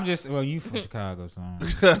 But nah, I'm just you from Chicago, so. he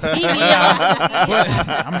be in motherfuckers But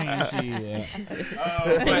DMs. I mean, shit.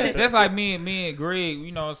 But that's like me and Greg.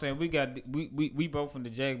 You know what I'm saying? We both from the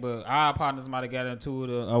Jack, but our partners might have got into it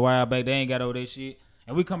a while back. They ain't got over that shit.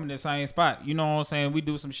 And we come in the same spot. You know what I'm saying? We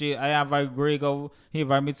do some shit. I invite Greg over. He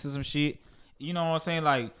invite me to some shit. You know what I'm saying?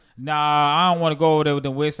 Like, nah, I don't want to go over there with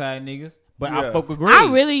them West Side niggas. But I Yeah. fuck with Greg.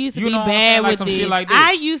 I really used to You be know what I'm saying? bad Like with some this. shit like that.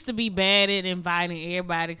 I used to be bad at inviting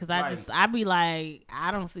everybody because Right. I be like, I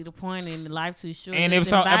don't see the point in the life too short. And just if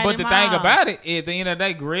so, invite but the them thing all. about it, at the end of the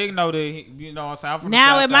day, Greg know that you know what I'm saying. I'm from the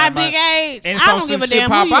Now South at my Side, big age, and I so don't some give a shit damn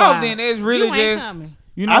pop who you out, are. then it's really You ain't just coming.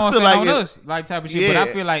 you know I what I'm feel saying like on it- us like type of shit. But Yeah. I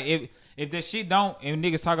feel like if that shit don't and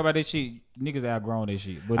niggas talk about that shit, niggas outgrown that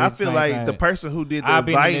shit. But I at the feel same like time, the person who did the I've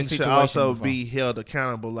been in that inviting should situation also before. be held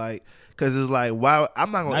accountable. Like, Cause it's like, why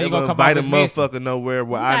I'm not Now gonna you ever gonna come invite a off as messy. motherfucker nowhere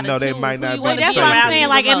where You I gotta know they choose might who not you be. wanna the That's be what same I'm around saying. people.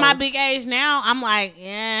 Like the at my most. big age now, I'm like,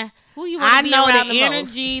 yeah. Who you I want to be know around the the most?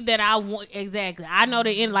 energy that I want. Exactly. I know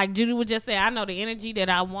like Judy would just say, I know the energy that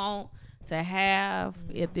I want to have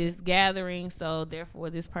at this gathering. So therefore,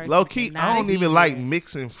 this person. Low key, cannot I don't be even like there.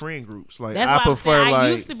 mixing friend groups. Like That's I why prefer I'm saying. I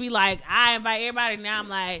like used to be like, I invite everybody. Now I'm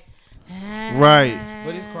like, Right.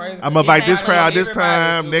 But it's crazy. I'm gonna invite this Everybody crowd know this everybody.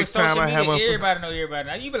 time. With Next time social I have media, one. everybody know everybody.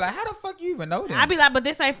 Now you be like, how the fuck you even know them? I be like, but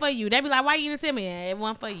this ain't for you. They be like, why you didn't tell me that? It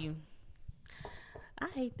wasn't for you. I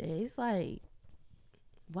hate that. It's like,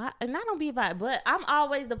 why? And I don't be invited, but I'm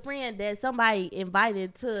always the friend that somebody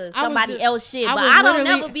invited to somebody else shit. But I don't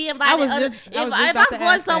never be invited. If I'm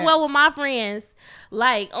going somewhere with my friends,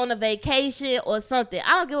 like on a vacation or something,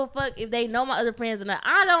 I don't give a fuck if they know my other friends or not.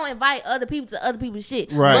 I don't invite other people to other people's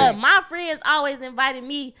shit. Right. But my friends always invited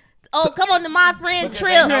me. Oh, come on to my friend Because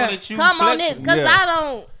trip. they know that you Come on this, because Yeah. I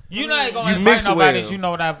don't. You not gonna You invite mix nobody well. that you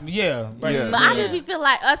know that. Yeah. Right. Yeah. But I just be feel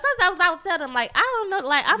like sometimes I would tell them like I don't know,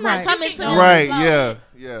 like I'm not Right. coming to this Right. flow.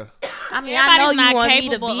 Yeah. I mean, I know Everybody's you not want me to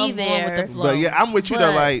capable be of going with there. the flow. But yeah, I'm with you though.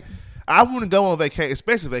 But- Like, I wouldn't go on vacation,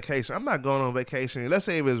 especially vacation. I'm not going on vacation. Let's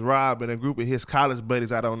say if it's Rob and a group of his college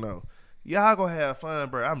buddies I don't know. Y'all gonna have fun,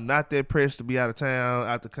 bro. I'm not that pressed to be out of town,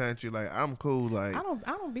 out the country. Like, I'm cool. Like, I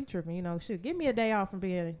don't be tripping. You know, shit. Give me a day off from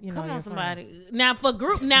being, you know. Come your on, friend. somebody. Now for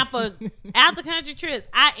out the country trips,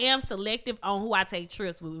 I am selective on who I take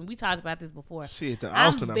trips with. And we talked about this before. shit, the I'm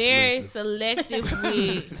Austin, I'm very selective.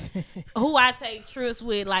 selective with who I take trips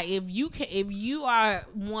with. Like if you are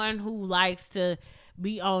one who likes to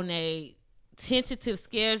be on a tentative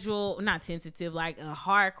schedule, not tentative, like a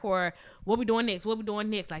hardcore. What we doing next?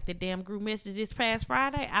 Like the damn group message this past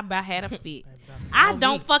Friday. I about had a fit. I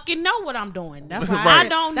don't fucking know what I'm doing. That's why Right. I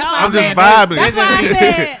don't know. That's why I'm just said- vibing. That's why I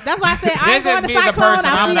said. That's why I said I ain't This going is to me as a Cyclone. person,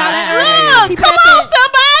 I'll I'm see y'all not- that Look, early. come on,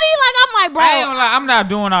 somebody. Like I'm like, bro. I ain't gonna lie, I'm not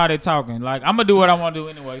doing all that talking. Like I'm gonna do what I want to do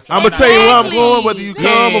anyway. So I'm gonna not- tell you where I'm Exactly. going, whether you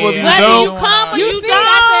come or whether you Whether don't. you come or You you see, don't.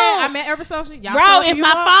 I said I'm at Urban Social. Y'all Bro, come if you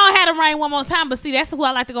my want. phone had to ring one more time, but see, that's who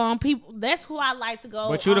I like to go on. People, that's who I like to go.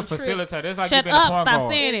 But you the on trips. facilitator. That's like Shut you been a up! point Stop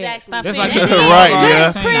guard. saying it. Exactly. Stop That's saying like it. you been a Right, point guard.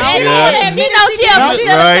 yeah. Saying Pretty that. Yeah. if you know she a Right.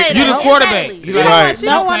 facilitator. You the quarterback. Exactly. You She like- don't, she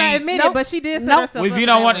No don't want to claim. admit Nope. it, but she did set Nope. herself If up you for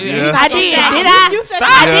don't that want, one. Yeah. I did. Stop. Did I? You said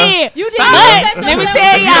Stop. I that. did. You did. Stop. You But set let me yourself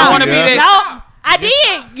tell up. You don't y'all. wanna be that- No, I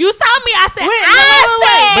did. You saw me. I said. Wait,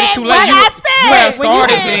 But it's too late. What You I have said.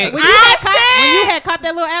 started When that. you had caught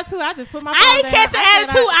that little attitude, I just put my phone I ain't down. catch an said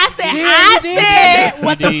attitude. I said. You I did. said.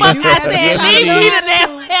 What the You fuck? did. I said. You Leave did. me the damn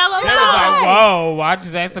hell That was like, alone. whoa, I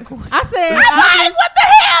just asked a question. I said, I'm like, what the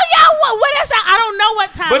hell, y'all? What else? I don't know what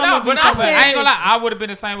time. But I'm no, gonna but be no, somewhere. I ain't gonna lie. I would have been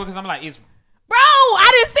the same way because I'm like, it's Bro, I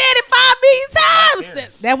done said it 5 million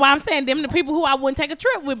times. That's why I'm saying them the people who I wouldn't take a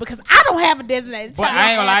trip with because I don't have a designated But time. I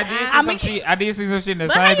ain't gonna lie. I did see I'm some shit. I did see some shit in the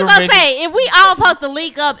But how same you group. gonna message. say if we all supposed to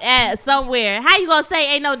link up at somewhere? How you gonna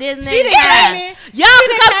say ain't no Disney? She didn't time? came in. Y'all She can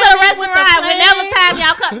didn't come to the came in with the restaurant plan. whenever time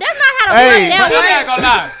y'all come. That's not how the Hey, work But that I'm not works. gonna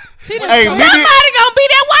lie. she done Hey, told- meet me, Somebody gonna be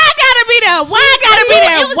there. Why I gotta be there? Why I gotta be It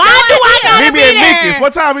there? was Why your do I idea. gotta meet be me at there? Nikki's.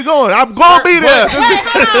 What time we going? I'm gonna be there. Wait,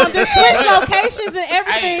 hold on. Just switch locations and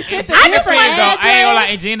everything. In Sent Gina to defense different though, I ain't gonna lie.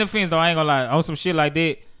 address. In Gina defense though, I ain't gonna lie. On some shit like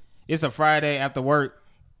that, it's a Friday after work.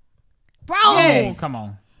 Bro, Yes. Come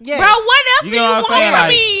on. Yes. bro, what else You do know you what I'm want saying? from Like-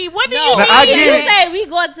 me? What do No, you Now, I need? get you it. say we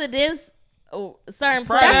going to this certain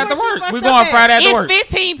Friday place. after where she work. fucked We up going at. Friday after It's work.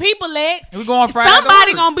 15 people, Lex. We going Friday after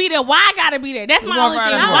Somebody work. gonna be there. Why I gotta be there? That's We my going only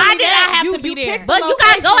Friday thing. after Why work. did I have You- to be you there? picked But you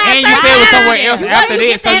gotta go And you outside. said it was somewhere else Well, after you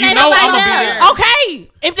this, just so said you ain't know I'm nobody gonna be there. there.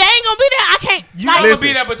 Okay, if they ain't gonna be there, I can't. You like, gonna Listen,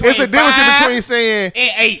 be there between it's a difference 5 between saying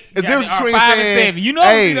and 8. It's a difference Or between 5 and saying, 7. You know I'm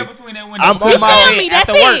gonna hey, be there between that window. I'm on You my- feel feel me? That's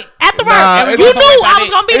After work. it. After work, Nah, you it's knew just something I like was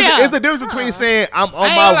that. gonna be there. It's the difference between saying I'm on I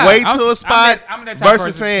ain't my gonna lie. way to a I'm spot that type of versus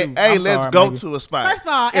person, saying, too. "Hey, I'm let's sorry, go baby. to a spot." First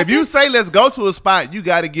of all, if you say let's go to a spot, you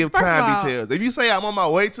got to give First of time all- details. If you say I'm on my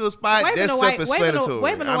way to a spot, Waving that's the white- self-explanatory.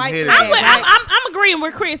 waving the I'm white headed flag. there. Right. I'm agreeing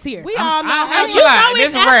with Chris here. We all know how you know This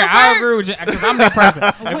it's is rare. after I work. agree with you because I'm that person.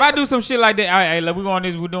 If I do some shit like that, all right, hey, look, we going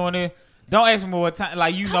this, we doing this. Don't ask me what time.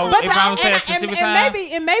 Like you know, But if I'm saying a specific time,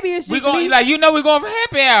 maybe it's just we going me. like you know we going for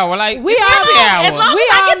happy hour. Like We it's all happy know. hour. As long We as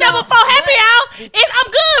I all get there know. before happy hour, I'm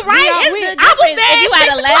good, right? We- It's- I was there If you at at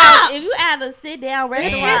 6 a o'clock. lounge, if you at a sit down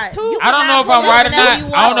restaurant, It's too- you I don't know if cannot I'm pull right or up whenever not.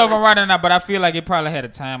 you I don't know if want. I'm right or not, but I feel like it probably had a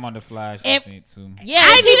time on the fly. She If- sent too. Yeah,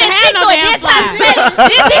 I ain't she even didn't had stick no to it. damn Then try to fly. say,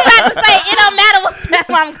 then she tried to say it don't matter what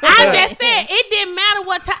time I'm I going. just said it didn't matter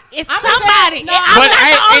what time. It's I'm somebody. saying, no, I'm But not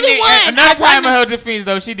the only and one. another I time in wasn't- her defense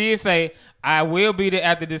though, she did say I will be there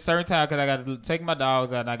after this certain time because I got to take my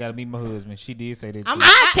dogs out and I got to meet my husband. She did say that too.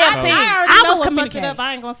 I was communicating.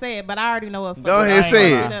 I ain't gonna say it, but I already know what. Go ahead,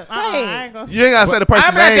 say it. I ain't gonna say You ain't gotta say the person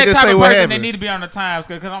I'm not name. that Just type say of what person that happened. need to be on the times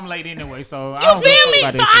because I'm late anyway. So You feel me?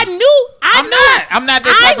 So I'm not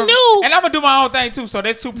that type I knew. of, and I'm gonna do my own thing too. So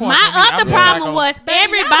that's 2 points. My other problem was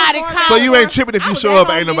everybody called. So you ain't tripping if you show up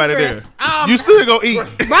and ain't nobody there. You still gonna eat,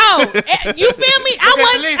 bro. You feel me? I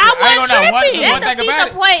wasn't tripping. One thing about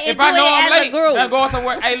it, if I know I'm late, I'm going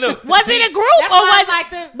somewhere. Hey, look, was it a group or was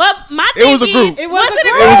it? But my It was a thing group. is, It was it a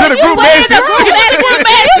It group? was in a group message.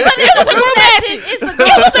 It was a group message. It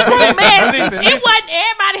was a group message. It Listen. wasn't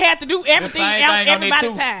everybody had to do the everything same thing on there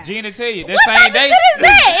everybody's too. time. Gina tell you that What same type of day. shit is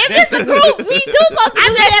that? If it's a group, we do supposed to I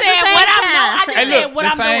do just that said at the what same I know. I time. just Hey, said look, what the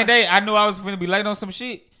I'm same doing. day I knew I was finna be late on some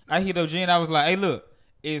shit. I hit up Gina. I was like, hey, look,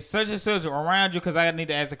 is such and such around you? Because I need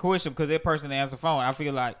to ask a question because that person answered the phone. I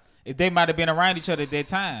feel like if they might have been around each other at that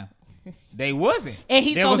time, they wasn't. And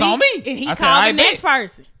that was on me. And he I said, called I the bet. next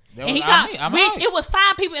person. That And was he on called, me. I'm bitch, out. it was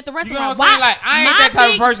 5 people at the You know restaurant. what I'm saying? Like, I ain't my that type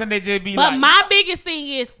of big- person that just be But like. my biggest thing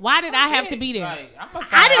is, why did I have to be there? Like,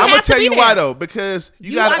 I didn't I'm gonna have to tell be you there. why though, because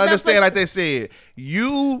you gotta are the understand, first- like they said,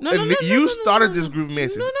 you no, started this group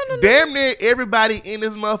message. no. Damn near everybody in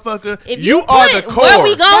this motherfucker. If You you are put the core. where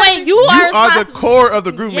we going, you are You are the responsible. core of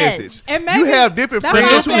the group Yes. message. And You have different that's why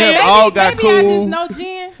friends I who said have all got maybe I just cool. know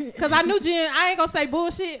Jen because I knew Jen. I ain't gonna say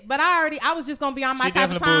bullshit, but I was just gonna be on my She type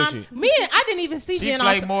of definitely time. bullshit. Me and I didn't even see She Jen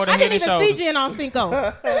flake on. more than I didn't Head and even see Shoulders. Jen on Cinco.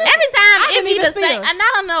 Every time I it didn't be even the see same, her. and I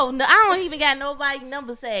don't know. No, I don't even got nobody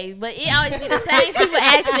number saved, but it always be the same people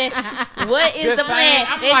asking, "What is The the plan?" same-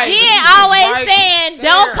 I'm And like, Jen this is always right saying,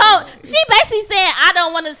 there. "Don't come." She basically saying, "I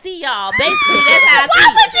don't want to see y'all." Basically, that's how I Why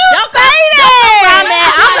see. would you Don't say come that? around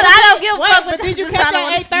there. I don't give a Wait, fuck. but did you I catch don't at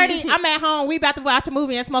wanna 8:30? see. I'm at home. We about to watch a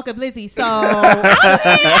movie and smoke a blizzy. So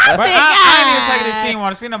But I didn't even say that she didn't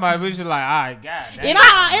want to see nobody. But she's like, all right, God. If damn.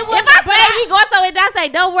 I say we going somewhere, I say,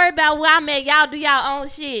 don't worry about where I'm at. Y'all do y'all own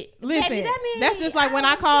shit. listen, Baby, that mean that's just like when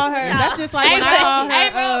I call her. Yeah. That's just like when I call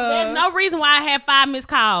her. There's no reason why I had 5 missed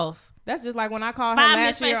calls. That's just like when I called her 5 last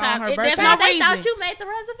missed year FaceTime. on her There's birthday. no they reason. thought you made the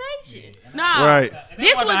reservation. No, Right.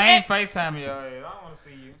 This was I ain't FaceTime you. I don't want to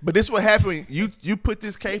see you. But this what happened. You put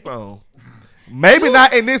this cape on. Maybe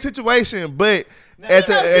not in this situation, but at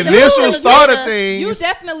the initial start of things. You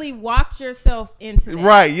definitely walked yourself into that.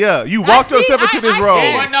 Right, yeah. You walked yourself into this role.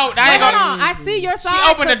 Well, no, that ain't Hold gonna- on. I see your She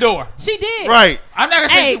side. opened the door. She did. Right. I'm not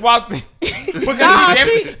gonna say Hey. she walked in. Because No, I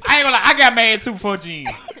ain't gonna lie, I got mad too for Gene.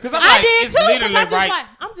 Because I'm I like, did it's too. 'Cause literally right.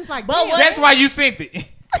 I'm just like, But damn. what- That's why you sent it.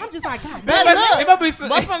 I'm just like, God But damn. look, It must be so-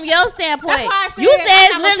 but from your standpoint, That's why I said you I'm said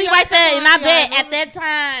not gonna literally see right y'all there, and I tomorrow, bet y'all. at that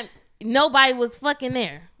time nobody was fucking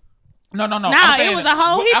there. No. Nah, I'm saying, it was a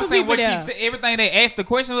whole heap I'm of saying people what there. she said, everything they asked the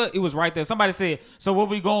question of, it was right there. Somebody said, so where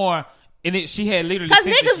we going? And she had literally Because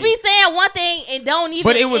sent the niggas shit. be saying one thing and don't even.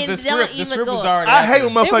 But it was and the don't script. The even script go. was already. I out hate there.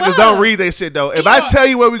 when motherfuckers was. don't read that shit though. If You I know- tell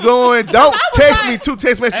you where we going, don't text me 2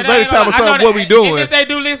 text messages And I later ain't telling gonna- me I know something what we that- doing. And if they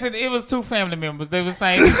do listen, it was 2 family members. They were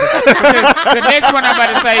saying the next one I'm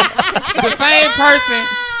about to say, the same person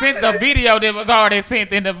sent the video that was already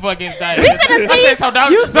sent in the fucking thing. finna I see- said, so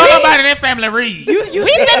don't nobody in that family read. We finna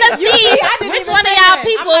see I didn't which even one of say y'all that.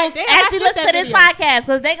 people I'm like, damn, I actually sent listen that to this video. podcast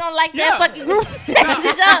because they gonna like that Yeah. fucking group.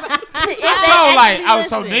 So like,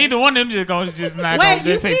 so neither one of them just gonna just not Wait, gonna you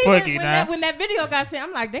just say see fuck when, it when, now. that, when that video got sent,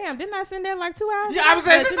 I'm like, damn, didn't I send that like 2 hours Yeah, ago? I was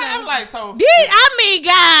saying But, the you know, same. I'm like, so.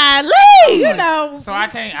 golly. you know, So I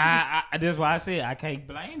can't. I that's why I said I can't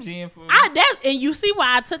blame Jen for. And you see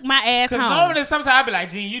why I took my ass Because home. normally sometimes I be like,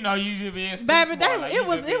 Jen, you know, you just being baby, smart,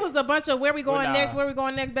 it was a bunch of where we going But, next, where we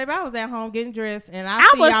going next, baby. I was at home getting dressed, and I I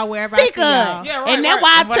see was y'all wherever sick I see of y'all. it. Yeah, right. And that's right. why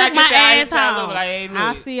I And when took get my there, I ass ain't trying to look home. Like, hey, look.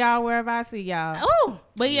 I see y'all wherever I see y'all. Oh,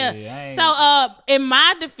 but yeah. Yeah, I ain't- So, in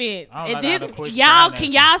my defense, I don't it like all the did, questions y'all on that can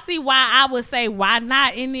shit. y'all see why I would say why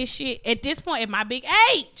not in this shit at this point at my big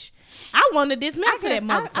age? I want to dismantle that I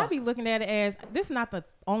motherfucker. be looking at it as this is not the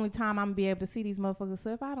only time I'm gonna be able to see these motherfuckers.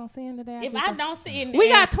 So if I don't see them today, if I don't see it, we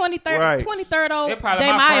got 23rd, Right. 23rd old It probably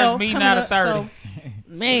Day my Mayo first meeting coming out of up, 30. so-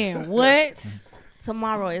 man, what?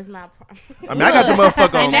 tomorrow is not. I mean, I got the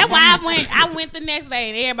motherfucker on. And that's why I went the next day,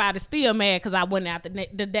 and everybody still mad because I went out the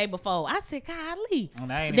day before. I said, golly.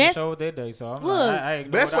 And I ain't even That's- showed that day, so I'm Look. like, I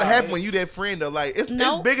ignored But that's what all happened that. when you that friend though. Like it's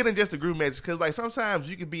bigger than just a group message because like sometimes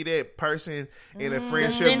you could be that person in a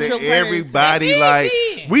friendship Central that person. everybody That like.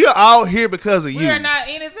 Jen. We are all here because of you, We're not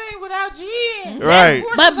anything without Jen. right?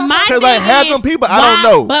 But my Because like thing half is, them people I why- don't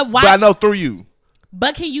know, but why? but I know through you.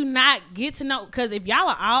 But can you not get to know? Because if y'all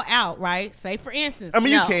are all out, right? Say for instance, I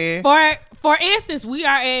mean, No. you can. For instance, we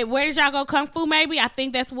are at where did y'all go? Kung Fu, maybe. I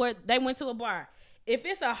think that's what they went to a bar. If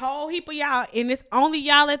it's a whole heap of y'all and it's only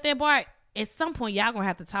y'all at that bar, at some point y'all gonna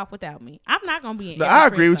have to talk without me. I'm not gonna be in. No, every I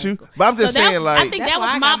agree friend with you, circle. but I'm just saying, I like, think That's that why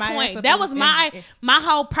was I my got my ass point. up That in- was my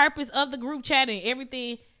whole purpose of the group chat and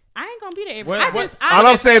everything. I ain't gonna be there every. all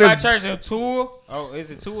I'm saying is, church of two. Oh,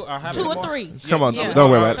 is it two or how 2 many or more? 3. come on, Yeah.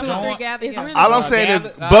 don't worry about 2 it. or 3 gather It's together. really- All I'm saying is,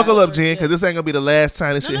 buckle up, Jen, because this ain't gonna be the last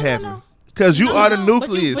time this shit no, happen. no. Because you are the No, but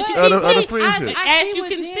nucleus you of the see, friendship. As see you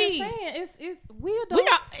what can Jen's see. saying. It's we adults. We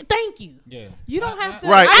are. Thank you. Yeah. You don't have to.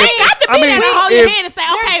 Right. I ain't got to be there to hold if- your hand and say,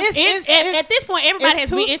 okay. it's- At this point, everybody has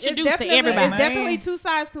been introduced to everybody. It's definitely 2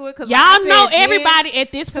 sides to it. Cause Y'all like I know said, Jen- everybody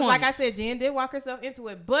at this 'cause point. like I said, Jen did walk herself into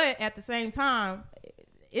it, but at the same time,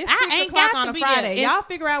 it's I 6 ain't o'clock got on to a be Friday. there. Y'all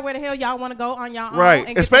figure out where the hell y'all want to go on y'all own. Right. And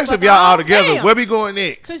get the Especially if fuck y'all all on. together. Damn. Where we going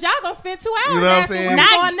next? Cause y'all gonna spend 2 hours You know what I'm asking saying? where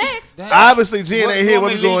we going next. Obviously, Jen ain't here.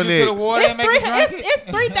 Where we going next? It's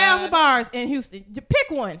 3,000 bars in Houston. Pick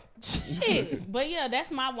one. Shit. But yeah,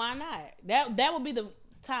 that's my why not. That would be the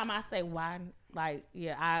time I say why. Like,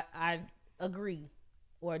 yeah, I agree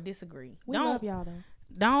or disagree. We love y'all though.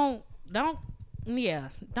 Don't. Yeah,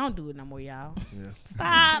 don't do it no more, y'all. Yeah. Stop.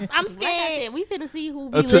 I'm Like I scared. said, we finna see who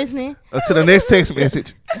be listening. To the next text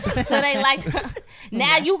message. So they like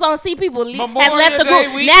now you gonna see people has Memorial left the Day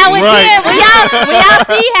group. weekend. Now and Right. then when y'all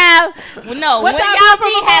see how What when y'all y'all doing for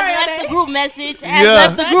see has Memorial left Day? the group message has Yeah.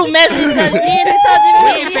 left the group message because Jen had told them We to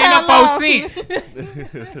ain't leave seen her them alone. folks since.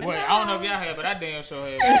 Wait, I don't know if y'all had, but I damn sure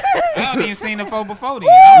had. I haven't even seen them folks before then.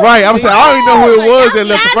 Right. I'm saying, I don't even know who it was that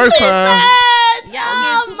left the first time. Y'all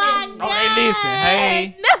Oh get my too god. Oh, hey, listen.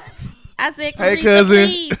 Hey. I said, Hey, Carissa, cousin.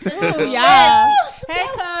 please. Y'all. Hey,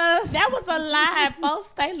 cuz. That was a lie. Folks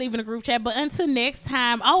stay leaving the group chat. But until next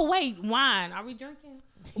time. Oh wait, wine. Are we drinking?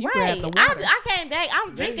 Right. I came back.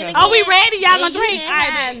 I'm drinking again. Oh, we ready? Y'all gonna And you drink? didn't All right,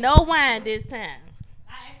 have bet. no wine this time.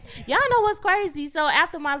 Y'all know what's crazy? So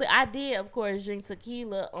after I did, of course, drink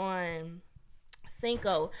tequila on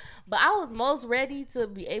Cinco, but I was most ready to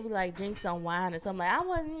be able to like drink some wine or something. Like I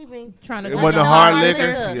wasn't even Trying to It drink wasn't a no hard hard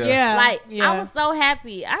liquor. Yeah. Like Yeah. I was so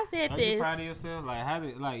happy. I said Are this. you proud of yourself? Like how did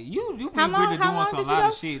you be How long- really how doing long some did you lot of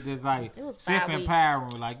go? shit that's like It was 5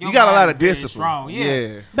 self-empowering. Like your You got a mind lot is of very discipline. Strong. Yeah.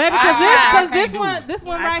 Baby, I because can't this do one, it. this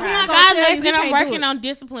one I right tried. here. Oh my gonna God, tell you listen, you I'm can't do working it. on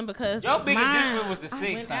discipline because Your biggest mine- discipline was the I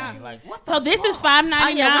six went out. thing. Like what? So this is $5.99 Oh,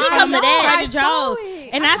 yeah, when it come to from that, Trader Joe's,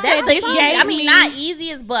 and I said That's this easy. gave I mean, me not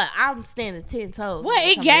easiest, but I'm standing 10 toes. well,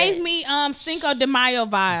 it gave me Cinco de Mayo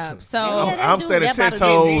vibes. So Yeah, they I'm do. standing That 10 about to get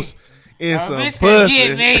me. toes in some bitch can get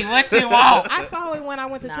pussy. me. What you want? I saw it when I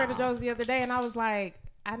went to Nah. Trader Joe's the other day, and I was like,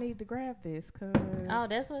 I need to grab this because Oh,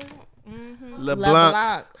 that's what.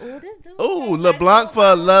 LeBlanc. Ooh, this dude. Ooh, LeBlanc for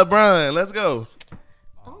LeBron. Let's go.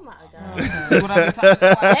 Oh my God. See what I be talking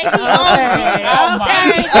about? They be on Oh my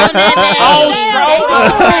They be on Oh,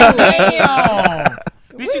 that stroke. Damn.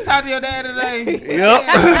 Did you talk to your dad today? Yep.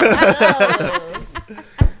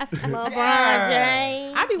 LeBron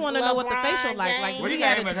James. I be wanting to know what the facial like. Like, What do you he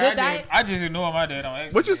got have him a at? good diet? I just ignore my dad on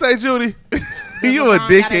accident. What you say, Judy? Does You a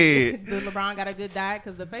LeBron dickhead. Does LeBron got a good diet?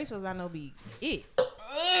 Because the facials I know be it.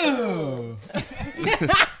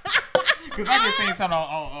 Because I just seen something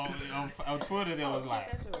on Twitter that was like,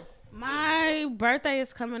 my birthday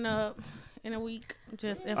is coming up in a week.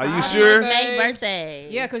 Just Are you sure? May birthday.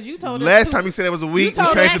 Yeah, because you told us Last time you said it was a week, we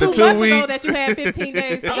told changed us it to 2 2 months ago weeks. that you had 15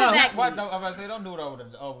 days to go. Exactly. what? No, I'm about to say, don't do it over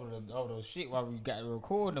the shit while we got to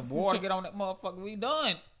record. The water get on that motherfucker. We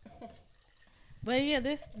done. But yeah,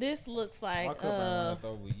 this looks My like cup ain't left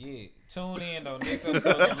over yet. Tune in though. Next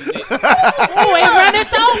episode. Oh, it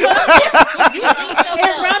runneth over.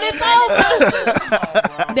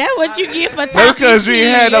 that's what you get for That's talking because you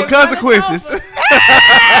ain't had no shit. consequences.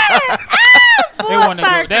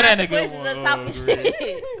 That ain't a good one. Voices of talking shit.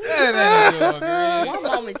 That ain't a good one. One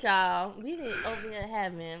moment, y'all. We didn't over here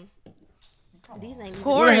having. These ain't even.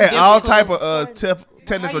 We done had all type of How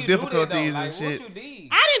technical you do that, difficulties though? and Like, shit. What you did?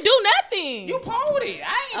 I didn't do nothing. You pulled it.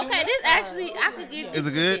 I ain't Okay, do this actually I could give. Is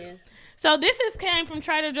it good? So this came from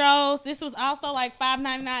Trader Joe's. This was also like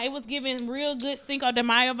 $5.99. It was giving real good Cinco de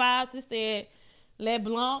Mayo vibes. It said Le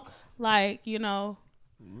Blanc, like, you know.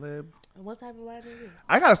 What type of wine is it?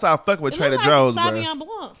 I gotta stop fucking with It Trader look Joe's, like bro. Sauvignon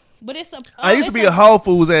Blanc, but it's a. I used to be a Whole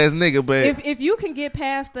Foods ass nigga, but If you can get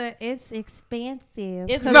past the it's expensive.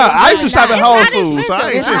 It's no, I used to shop at it's Whole not Foods, so I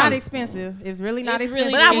ain't It's not tripping. expensive. It's really not It's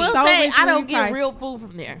expensive. really But I cheap. will It's say always I don't really get priced. real food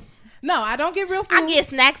from there. No, I don't get real food. I get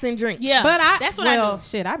snacks and drinks. Yeah, But that's what I well, do.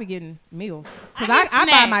 shit, I be getting meals. I Because get I buy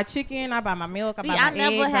snacks. my chicken, I buy my milk, I See, buy I my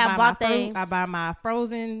never eggs, have I buy bought my fruit, things. I buy my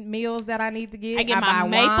frozen meals that I need to get. I get buy my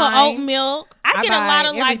maple wine. oat milk. I get a buy lot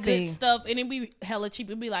of like everything. good stuff, and it be hella cheap.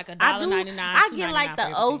 It be like I do. $1.99. I get like the $2.99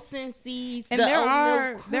 for oats and seeds. And the there oat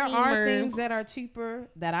are milk there are creamer. things that are cheaper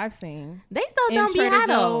that I've seen. They still in don't be Trader high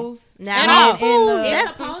though. Joe's. Now And Whole all. Foods, in It's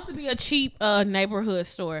that's supposed some to be a cheap neighborhood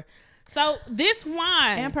store. So this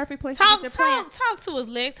wine And perfect place talk to get your plants. to us,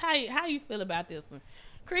 Lex. How you feel about this one?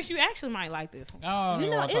 Chris, you actually might like this one. Oh, You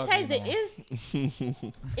know,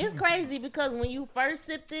 it's crazy because when you first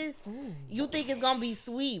sip this, you think it's gonna be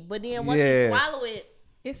sweet, but then once you swallow it,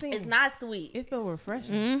 it's not sweet. It feels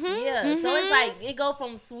refreshing. Yeah, so it's like it go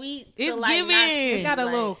from sweet It's to like giving. not sweet. It got a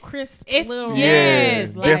like, little crisp. It's little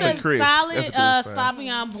yes, Yeah, definitely it's a crisp. solid That's a good style.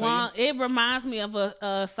 Sauvignon Blanc. It reminds me of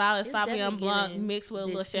a solid It's Sauvignon definitely Blanc giving mixed with a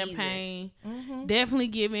little this season. champagne. Definitely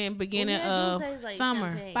giving beginning of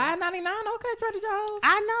summer. champagne. $5.99. Okay, Trader Joe's.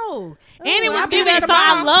 I know, and it I'll was be giving. there So I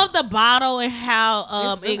tomorrow. love the bottle and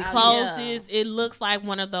how It's really- it closes. It looks like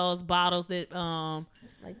one of those bottles that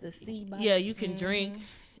like the sea bottle. yeah you can drink.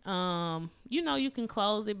 You know, you can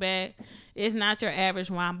close it back. It's not your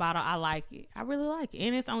average wine bottle. I like it. I really like it,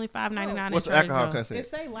 and it's only $5.99. What's the alcohol content? It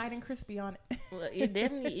say light and crispy on it. Well, it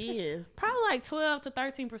definitely is. Probably like 12 to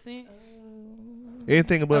 13%.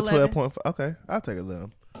 Anything above 11. 12.5. Okay, I'll take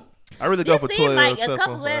 11. I really go for It 12. seemed like a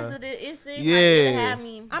couple 12.5. less of it. It seemed like Yeah. it had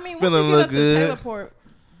me. I mean, once Feeling you get look up to good. Taylorport,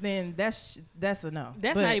 then that's a no.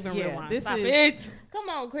 That's But not even yeah, real wine. This Stop is it. Come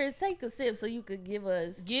on, Chris, take a sip so you could give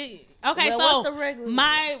us. Okay, Well, so what's the regular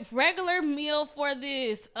my regular meal for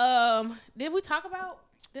this. Did we talk about?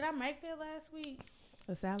 Did I make that last week?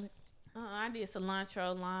 a salad. I did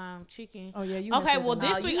cilantro, lime, chicken. Oh yeah, you. Okay, had well, said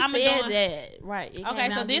this that. week you I'm said doing. that right. It Okay,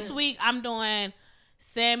 came so out this good. week I'm doing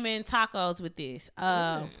salmon tacos with this.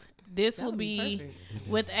 This will would be be perfect.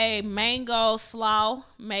 with a mango slaw,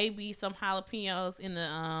 maybe some jalapenos in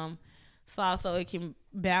the slaw, so it can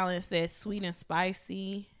balance that sweet and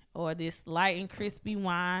spicy, or this light and crispy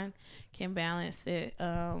wine can balance it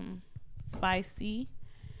spicy.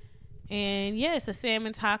 And yeah, it's a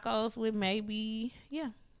salmon tacos with maybe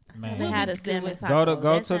Man, We had a salmon go taco. to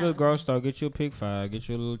That the sound- grocery store, get you a pig fry, get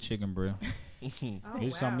you a little chicken breast, get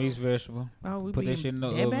you some mixed vegetable, Oh, we put that being shit in the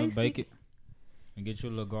that oven, basic? bake it, and get you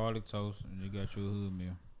a little garlic toast, and you got your hood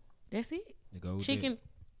meal. That's it. You go with Chicken.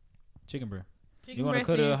 that. Chicken breast. Chicken You want to breast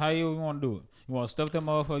cut it? in. How you want to do it? You want to stuff them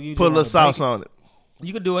off, or you Put a little just wanna bake sauce on it.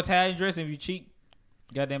 You could do Italian dressing if you cheap.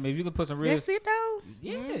 Goddamn, if you could put some real. That's it though.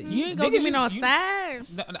 Yeah, You ain't gonna give me no side.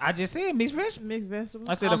 No, I just said mixed vegetables. Mixed vegetables.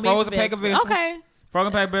 I said Oh, a frozen mixed pack of vegetables. vegetables. Okay.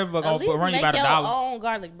 Frozen pack of vegetables At gonna least run you make about your $1. own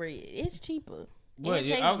garlic bread. It's cheaper. What? It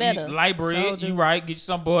tastes You better. light bread, So you do- right. Get you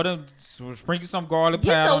some butter, sprinkle some garlic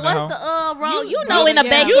Get powder the on what's the the roll? You You- know in the yeah.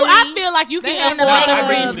 bakery. I feel like you They can have the afford bakery. the I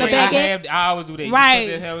range. the baguette. I always do that. Right.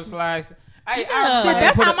 You have a slice. Hey, Yeah. Shit,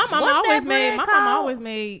 that's how my mama What's that always made. bread My called? mama always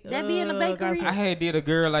made. That be in the bakery? garlic I had did a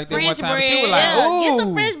girl like that one French time. She was bread. like, Yeah, "Ooh, get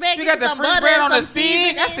the French bread, you get got the some French butter bread and on the some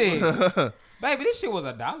stick." I seasoning. said, "Baby, this shit was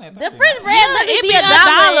 $1. The French bread let it me be be a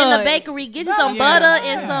dollar in $1. the bakery. Get you some butter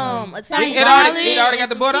and some Italian It garlic already and got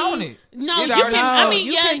the some butter cheese. on it. No, It you already- can. I No, mean,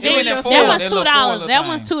 you yeah, can do that it was yourself. $2. That little foil That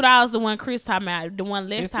was thing. $2. The one Chris talking about. The one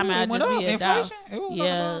Lex It's talking about went just up. be $1. Inflation. It was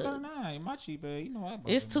Yeah. $1.39. My cheap ass. You know I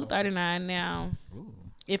bought It's them. $2.39 now. Ooh.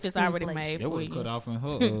 If it's already made That for would you. cut off in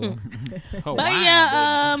her. Her But wine,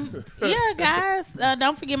 yeah, baby. yeah, guys,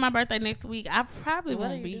 don't forget my birthday next week. I probably What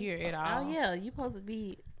won't do you be do? here at all. Oh yeah, you supposed to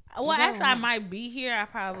be. Well, You actually, I don't. might be here. I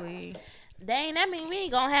probably. Dang, that mean we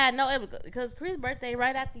ain't gonna have no because Chris' birthday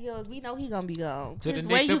right after yours. We know he gonna be gone. To the Chris,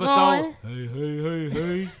 where next you episode. going?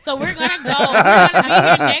 Hey. So we're gonna go. We're gonna be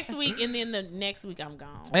here next week, and then the next week I'm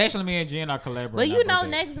gone. Actually, me and Jen are collaborating. But you on know birthday.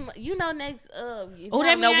 next. Oh, know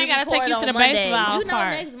that mean I we gotta take record you on to the Monday. baseball You know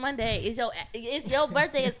part. next Monday is your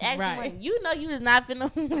birthday is actually Right. Monday. You know you is not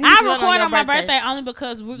finna. I record on my birthday only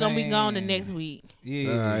because we're gonna be gone the Man. next week.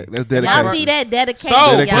 Yeah. All right, let's dedicate. Y'all see that dedication?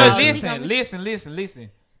 So, Dedication. but Y'all. listen.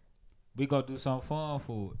 We gonna do something fun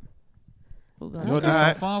for it. We're We gonna gonna do All something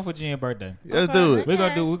right. fun for Jen's birthday. Let's do it. We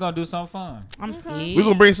gonna do something fun. I'm scared. We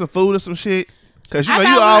gonna bring some food or some shit. Cause you know I you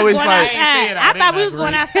thought we always was going like. outside. I thought we was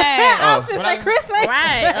going outside. I was Oh. just But like I- Chris. Like,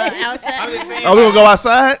 Right I'm outside. just saying. Oh, we gonna go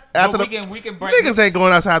outside after No, the we can break. niggas ain't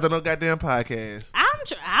going outside to no goddamn podcast.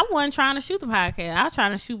 I wasn't trying to shoot the podcast. I was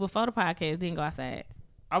trying to shoot before the podcast. Didn't go outside.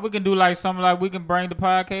 We can do like something like we can bring the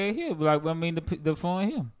podcast here. Like the fun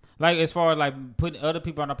here. Like as far as like putting other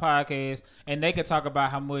people on the podcast and they can talk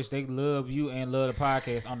about how much they love you and love the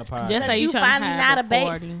podcast on the podcast. Just say Cause you you tryna finally have not a a baby.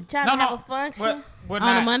 party. Trying to have a function. But On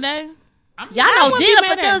a not, Monday? Y'all know wouldn't be Gina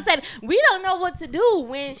mad at Patil said we don't know what to do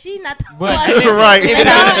when she not the But one. listen, Right.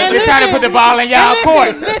 It's time to put the ball in y'all court.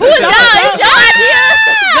 Who's y'all? It's your idea.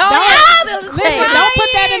 Don't put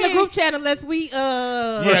that in the group chat unless we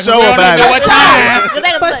Yeah, show we don't about know it. what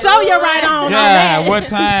time. But show your right on Yeah, that. what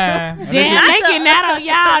time? And Damn, let's- they getting that on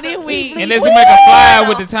y'all this week. and let's make a flyer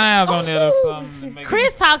with the times on it or something. to make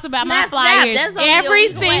Chris talks about my Snap, snap. flyers That's only every a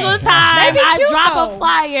week single away. time They be I cute, drop though. a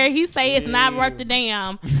flyer. He say it's not worth the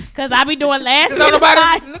damn. Cause I be doing last Don't minute nobody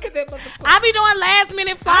flyers. look at that motherfucker. I be doing last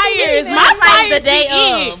minute flyers. My My flyers flyers the day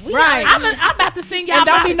be of. it. Right. I'm about to send y'all. And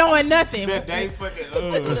don't my- be knowing nothing. That day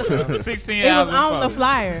fucking 16 It hours. was on the before.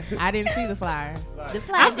 flyer. I didn't see the flyer. The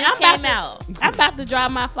flyer just about came out. I'm about to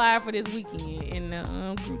drop my flyer for this weekend in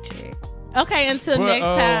the group chat. Okay, until But, next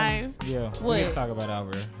time. Yeah, we What? can talk about it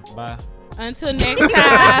over there. Bye. Until next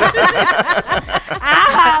time.